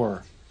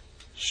 or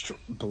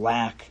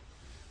black,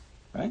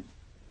 right?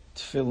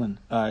 Tefillin,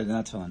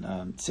 not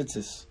tefillin,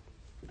 tzitzis.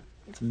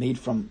 It's made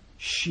from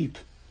sheep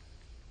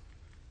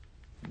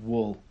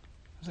wool.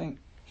 I'm saying,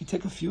 you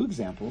take a few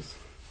examples,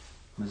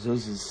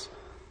 mezuzahs,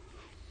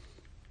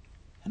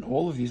 and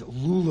all of these,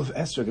 lulav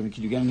esrog. I mean,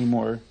 can you get any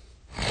more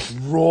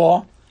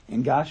raw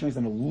in Gashmis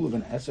than a lulav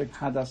and esrog?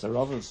 Hadas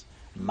aravas,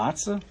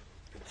 matzah,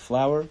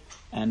 flour,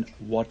 and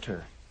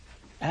water,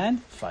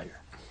 and fire.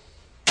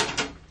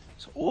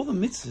 So all the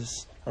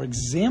mitzvahs are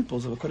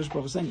examples of a Kodesh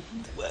Baruch Hu saying,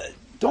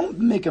 don't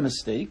make a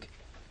mistake.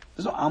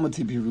 There's no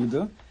amati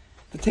biruda.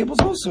 The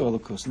table's also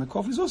elokus, and the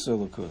coffee's also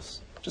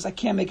elokus. Just I'm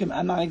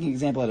not making an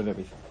example out of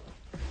everything.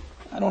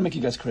 I don't want to make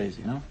you guys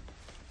crazy,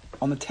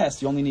 On the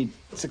test, you only need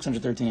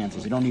 613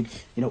 answers. You don't need,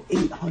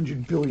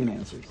 800 billion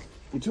answers.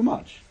 You're too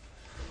much.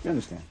 You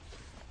understand?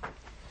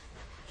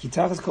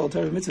 Hitachas kol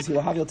Torah mitzvahs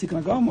hilahavi al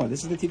tikkun hagomer.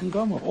 This is the tikkun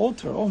hagomer. All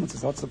Torah, all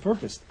mitzvahs. That's the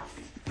purpose.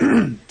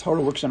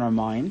 Torah works on our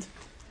mind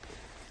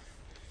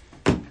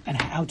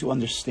and how to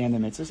understand the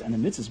mitzvahs, and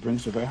the mitzvahs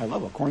brings to a very high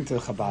level. According to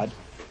Chabad,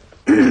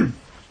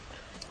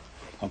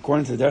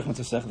 according to the Derech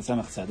Mitzvah the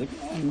Tzemach Tzedek,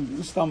 and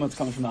this Talmud is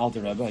coming from the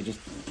Alter Rebbe, I just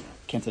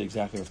can't tell you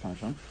exactly where it's coming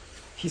from.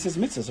 He says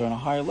mitzvahs are on a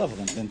higher level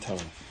than Torah.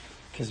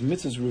 Because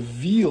mitzvahs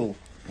reveal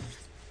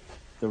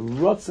the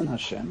Ratzon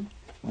Hashem,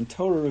 when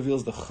Torah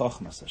reveals the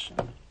Chachmas Hashem.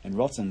 And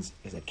Ratzon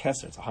is a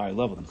Keser, it's a higher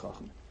level than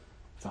Chacham.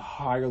 It's a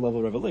higher level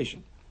of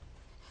revelation.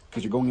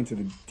 Because you're going into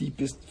the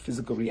deepest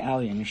physical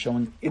reality and you're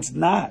showing it's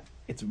not.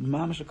 It's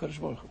Mamash HaKadosh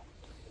Baruch Hu.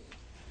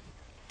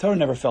 Torah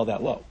never fell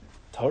that low.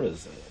 Torah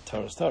is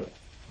Torah.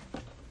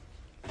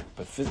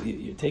 But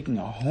you're taking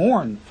a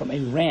horn from a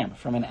ram,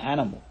 from an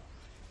animal.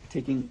 You're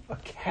taking a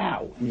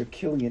cow and you're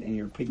killing it and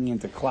you're picking it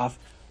into cloth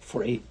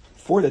for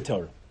the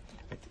Torah.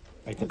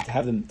 Right? To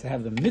have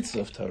the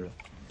mitzvah of Torah,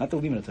 not the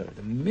limit of Torah.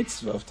 The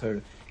mitzvah of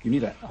Torah, you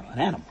need an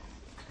animal.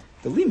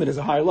 The limit is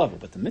a higher level,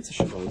 but the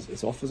mitzvah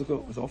is all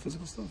physical. It's all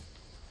physical stuff.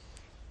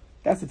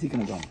 That's the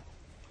tikkun hagomer.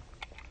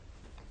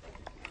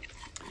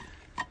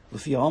 Now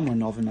we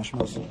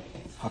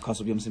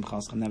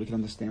can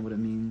understand what it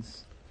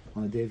means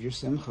on the day of your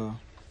simcha.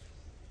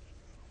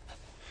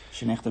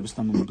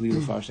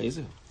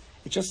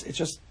 It just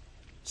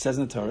says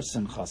in the Torah,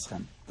 simchaschem.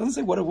 It doesn't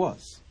say what it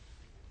was.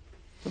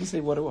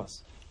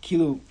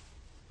 Kilu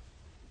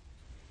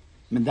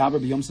medaber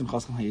b'yom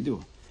simchaschem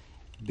hayedu.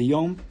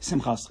 B'yom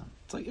simchaschem.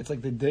 It's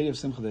like the day of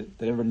simcha that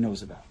everybody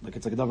knows about. Like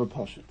it's like a davar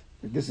pashut.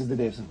 Like this is the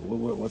day of simcha.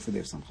 What's the day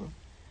of simcha?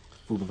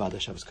 Vu b'vada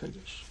Shabbos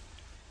kodesh.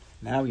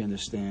 Now we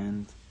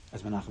understand,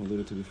 as Menachem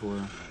alluded to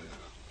before,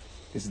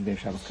 this is the day of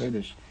Shabbos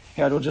kodesh.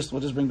 Here, we'll just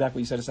bring back what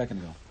you said a second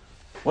ago.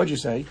 What did you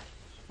say?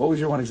 What was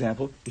your one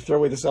example? You throw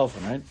away the cell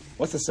phone, right?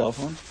 What's the cell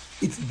phone?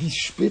 It's the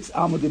Spitz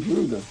Alma de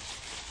Peruga.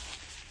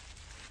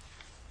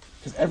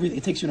 Because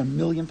it takes you in a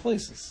million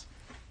places.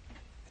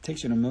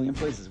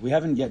 We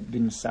haven't yet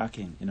been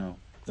misaking,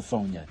 the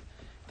phone yet.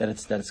 That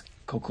it's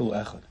kokul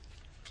echad.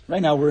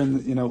 Right now we're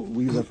in,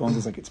 we use our phones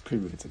as like it's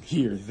period. It's like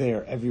here,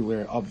 there,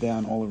 everywhere, up,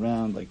 down, all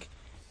around, like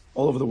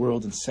all over the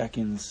world in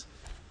seconds.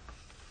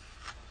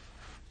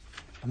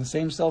 On the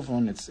same cell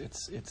phone, it's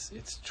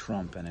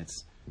Trump and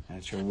it's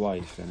your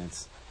wife and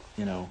it's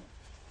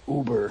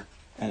Uber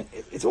and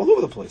it's all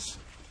over the place.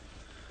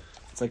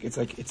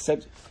 It's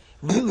said.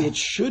 Really, it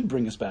should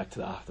bring us back to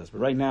the Achdas, but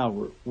right now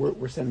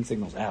we're sending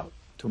signals out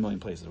to a million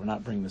places. We're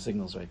not bringing the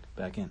signals right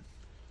back in,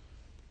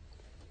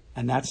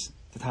 and that's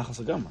the Tachas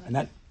HaGomer. And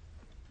that,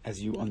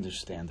 as you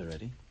understand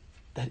already,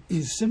 that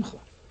is Simcha.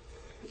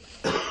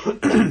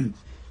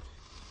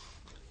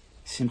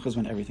 Simcha is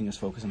when everything is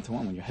focused into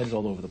one. When your head's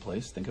all over the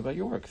place, think about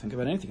your work. Think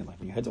about anything in life.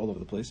 When your head's all over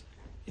the place,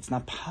 it's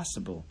not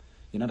possible.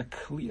 You're not a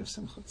kli of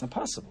Simcha. It's not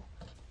possible.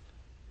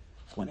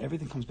 When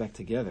everything comes back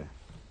together,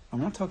 I'm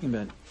not talking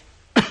about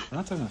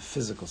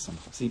physical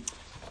simcha. See,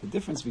 the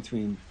difference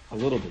between the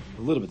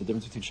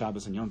difference between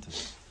Shabbos and Yom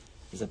Tov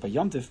is that by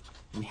Yom Tov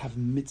we have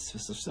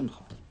mitzvahs of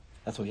simcha.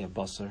 That's why you have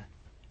basar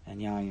and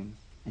yayin,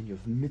 and you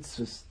have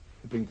mitzvahs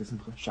to bring to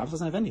simcha. Shabbos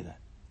doesn't have any of that.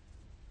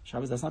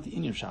 Shabbos, that's not the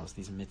inyan of Shabbos,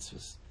 these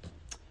mitzvahs.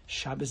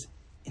 Shabbos,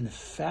 in the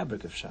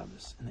fabric of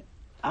Shabbos, in the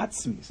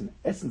atzmis, in the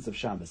essence of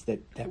Shabbos,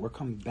 that we're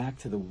coming back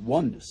to the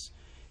oneness,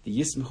 the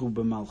yismechu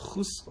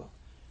b'malchuscha,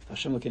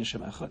 Hashem Elokeinu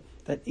Hashem Echad,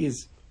 that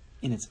is,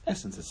 in its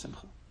essence, a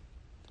simcha.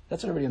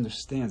 That's what everybody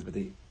understands, but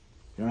they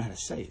don't know how to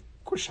say it.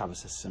 Of course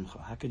Shabbos is simcha.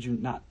 How could you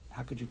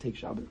take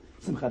Shabbos,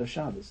 simcha to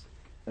Shabbos?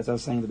 As I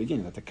was saying in the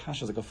beginning, that the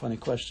kasha is like a funny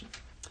question.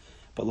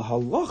 But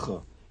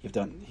lahalacha,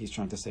 he's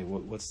trying to say,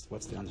 what's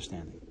the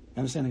understanding? The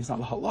understanding is not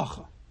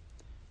lahalacha.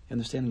 The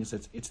understanding is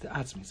it's the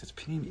atzmis, it's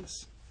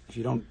pnimius. If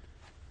you don't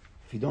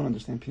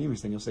understand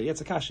pnimius, then you'll say, yeah,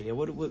 it's a kasha. Yeah,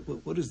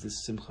 what is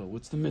this simcha?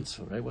 What's the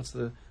mitzvah, right? What's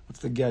the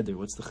gather?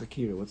 What's the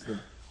chakira?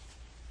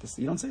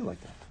 You don't say it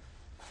like that.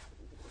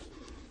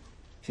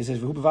 He says,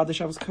 "V'hu b'vada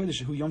Shabbos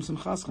Kodesh, who Yom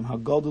Simchaschem, how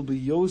gadol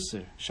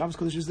b'yoser." Shabbos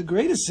Kodesh is the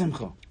greatest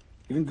simcha,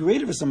 even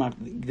greater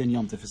than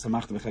Yom Tov.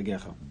 Samachta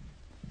v'chagecha.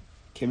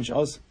 Kemish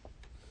oz,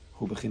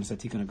 who bechinas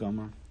atikun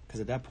hagomer,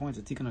 because at that point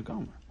it's atikun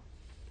hagomer.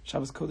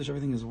 Shabbos Kodesh,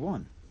 everything is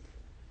one.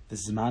 The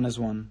zman is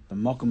one. The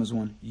makom is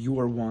one. You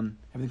are one.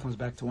 Everything comes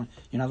back to one.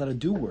 You're not allowed to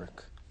do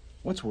work.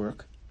 What's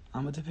work?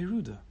 Amad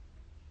peruda.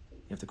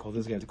 You have to call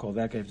this guy. You have to call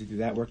that guy. You have to do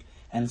that work.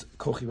 And it's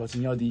kochi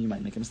v'atzin yadi. You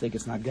might make a mistake.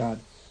 It's not God.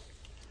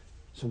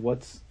 So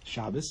what's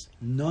Shabbos?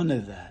 None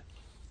of that.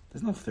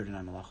 There's no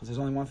 39 malachos. There's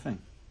only one thing.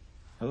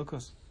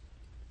 Elokos.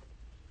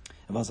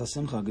 There's a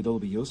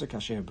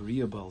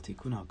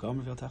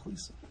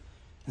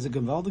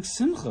gewaldig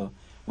simcha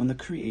when the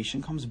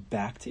creation comes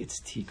back to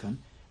its tikkun.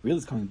 Really,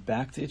 it's coming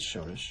back to its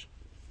shorish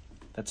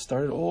that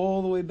started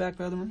all the way back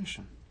by the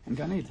Rishon in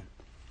Gan Eden.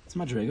 It's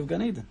madreg of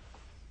Gan Eden.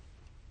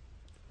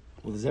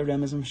 Well, that's what the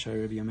remez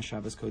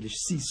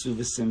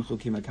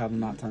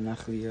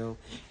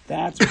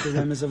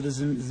of the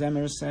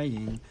Zemer is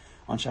saying.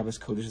 On Shabbos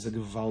Kodesh is a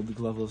gewaldig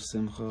level of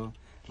simcha,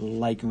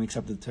 like when we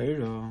accepted the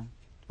Torah.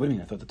 What do you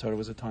mean? I thought the Torah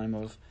was a time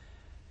of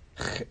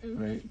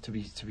right, to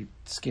be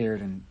scared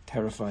and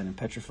terrified and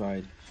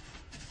petrified.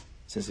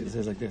 It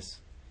says like this: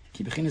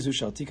 Certainly,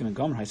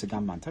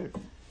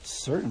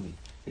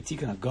 the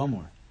Tikkun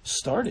HaGomor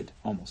started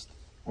almost,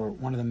 or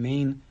one of the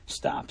main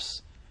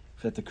stops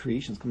that the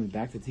creation is coming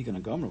back to Tikkun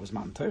HaGomor was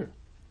Mount Torah.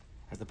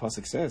 As the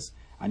pasuk says,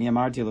 "Ani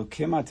amarti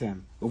Elokim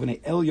atem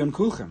uvnei elyon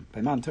kulchem."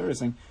 By Mount Torah,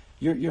 saying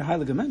you're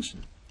highly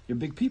dimensioned, you're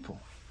big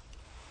people.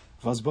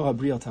 Vazboha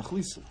briel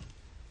tachlisa,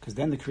 because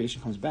then the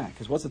creation comes back.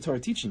 Because what's the Torah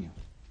teaching you?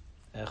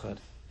 Echad,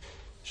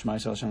 Shema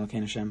Yisrael Hashem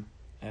Elokeinu Hashem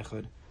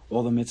Echad.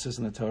 All the mitzvahs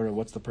in the Torah,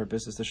 what's the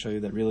purpose? Is to show you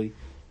that really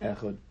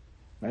Echad,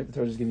 right? The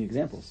Torah is giving you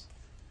examples,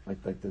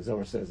 like the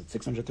Zohar says. It's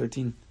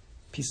 613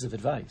 pieces of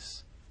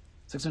advice.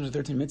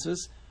 613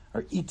 mitzvahs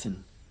are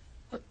eaten,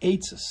 or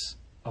eitzes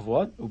of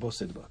what? Ubo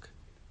Sidbak.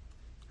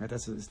 Right?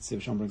 That's what the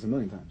Sefer Shom brings a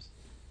million times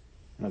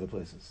in other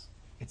places.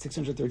 It's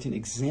 613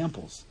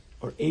 examples,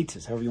 or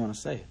eitzes, however you want to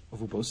say it, of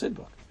Ubo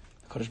Sidbak.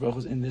 The Kodesh Baruch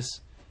Hu is in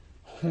this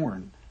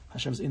horn.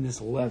 Hashem's in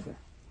this leather.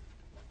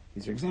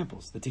 These are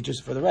examples. The teachers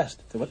for the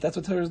rest. That's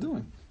what Torah is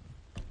doing.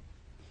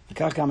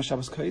 That's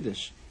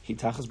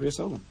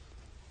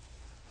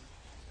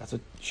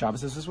what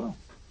Shabbos is as well.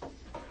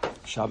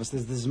 Shabbos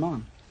is the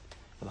Zman.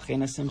 That's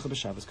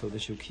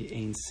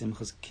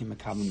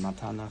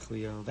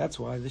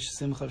why this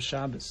simcha of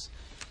Shabbos,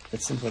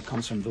 that simcha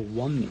comes from the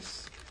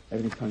oneness,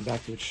 everything's coming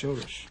back to its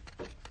shorish,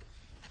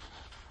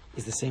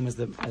 is the same as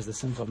the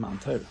simcha of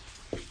Mount Torah.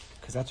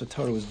 Because that's what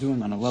Torah was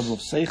doing on a level of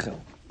seichel.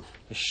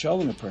 It's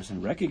showing a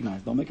person,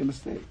 recognize, don't make a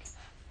mistake.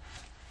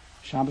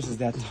 Shabbos is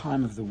that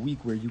time of the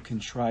week where you can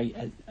try,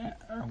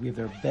 we have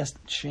our best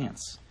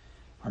chance,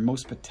 our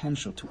most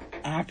potential to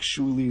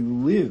actually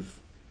live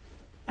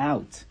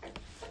out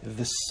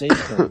the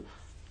seichel,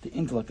 the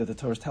intellect that the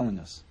Torah is telling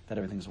us, that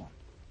everything is one.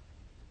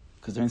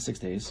 Because during 6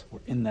 days, we're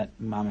in that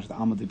mamash, the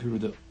Alma de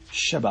Piruda,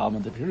 Sheba Alma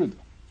de Piruda.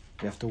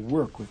 We have to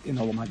work within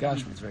Olam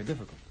HaGashmi. It's very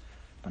difficult.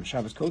 But in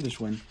Shabbos Kodesh,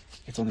 when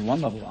it's only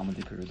one level of Alma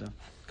de Piruda,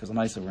 because the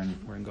Maisa,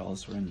 we're in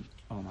Galus, we're in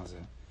Olam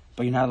Hazeh.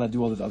 But you're not allowed to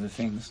do all those other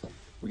things.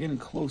 We're getting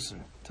closer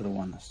to the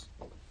oneness.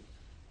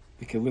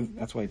 We can live,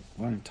 that's why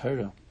learning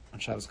Torah on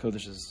Shabbos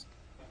Kodesh is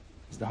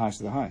the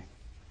highest of the high.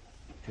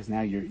 Because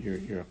now you're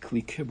a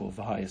kli kibbul of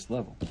the highest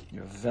level.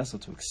 You're a vessel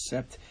to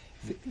accept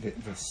the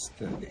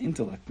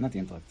intellect, not the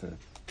intellect, the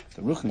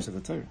ruchnis of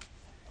the Torah.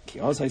 Ki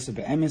oz haisa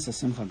be'emes a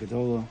simcha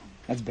gedola.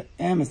 That's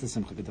be'emes the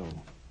simcha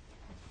gedola.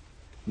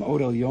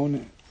 Ma'od el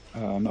yonim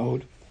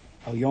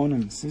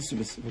sisu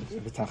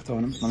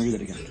v'tachtonim. Let me read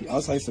that again. Ki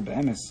oz haisa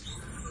be'emes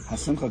ha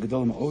simcha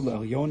gedola ma'od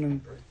el yonim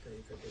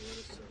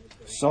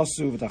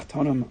sasu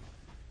v'tachtonim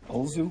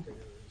olzu.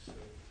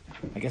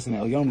 I guess in the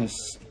Elyon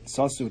is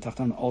Sasu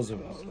Tachtan Olzu,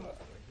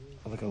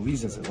 like a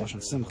Liza is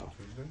Lashon Simcha.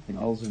 And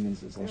Olzu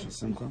means it's Lashon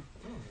Simcha.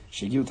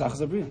 Shigiu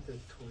Tachzabri.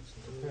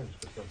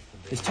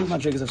 There's two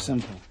madrigas of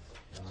Simcha.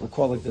 We'll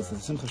call it like this: there's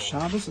the Simcha of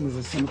Shabbos and there's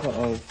the Simcha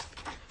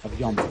of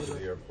Yom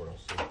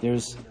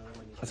Tov.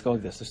 Let's go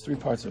like this: there's three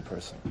parts of a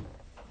person.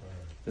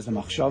 There's the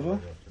Machshava,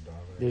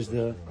 there's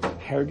the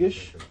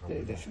Hergish,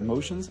 the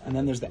emotions, and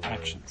then there's the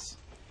actions.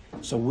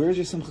 So where's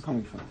your Simcha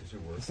coming from?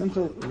 The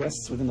Simcha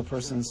rests within the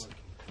person's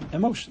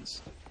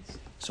emotions.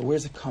 So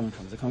where's it coming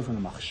from? Is it coming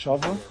from the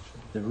machshava,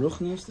 the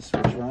ruchnius, the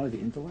spirituality,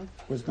 the intellect?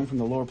 Or is it coming from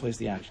the lower place,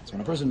 the actions?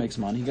 When a person makes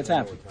money, he gets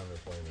happy.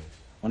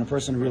 When a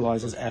person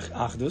realizes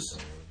achdus,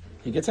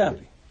 he gets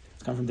happy.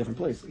 It's coming from different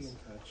places.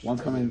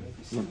 One's coming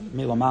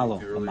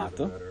milamalo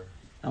lamata,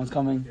 and one's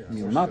coming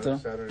milamata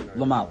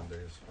lamala.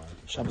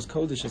 Shabbos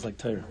Kodesh is like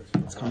Torah.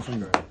 It's coming from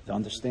the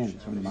understanding,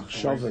 from the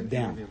machshava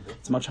down.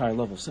 It's a much higher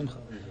level of simcha.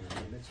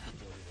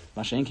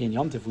 Mashenke and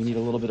Yom Tov, we need a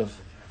little bit of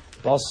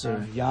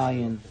basar,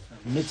 yayin,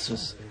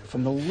 mitzvahs.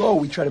 From the low,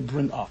 we try to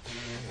bring up.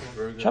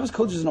 Shabbos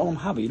Kodesh is an olam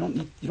haba. You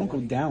don't go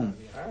down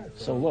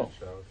so low.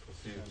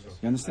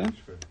 You understand?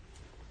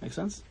 Make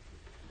sense?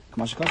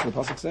 Kamash Kodesh, the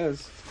pasuk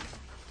says,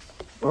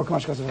 or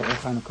Kamash Kodesh, the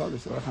Orchaim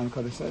Kodesh. The Orchaim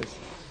Kodesh says,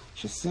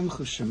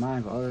 "Shesimchu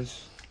shemayim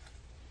v'aretz,"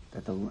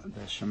 that the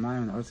shemayim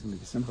and the earth can be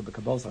simcha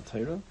b'kabbalas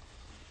ha'Torah,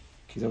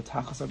 kizo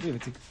tachas abri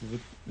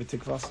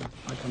v'tikvasa.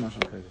 Like Kamash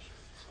Kodesh.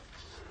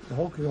 The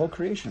whole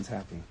creation is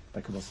happy by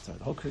Kabbalas Torah.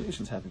 The whole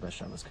creation is happy by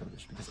Shabbos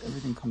Kodesh because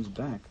everything comes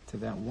back to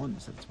that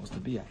oneness that it's supposed to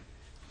be at.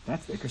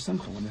 That's the Iker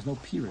Simcha. When there's no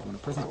period, when a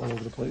person's all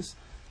over the place,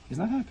 he's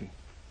not happy.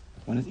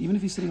 Even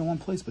if he's sitting in one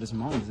place, but his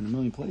mind is in a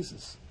million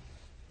places,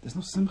 there's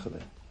no Simcha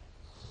there.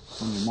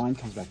 When your mind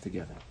comes back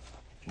together,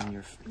 when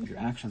your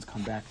actions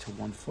come back to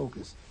one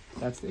focus,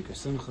 that's the Iker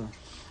Simcha,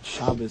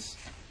 Shabbos,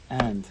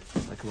 and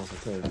like Kabbalas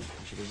Torah.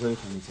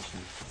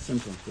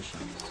 Simcha and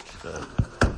Shabbos.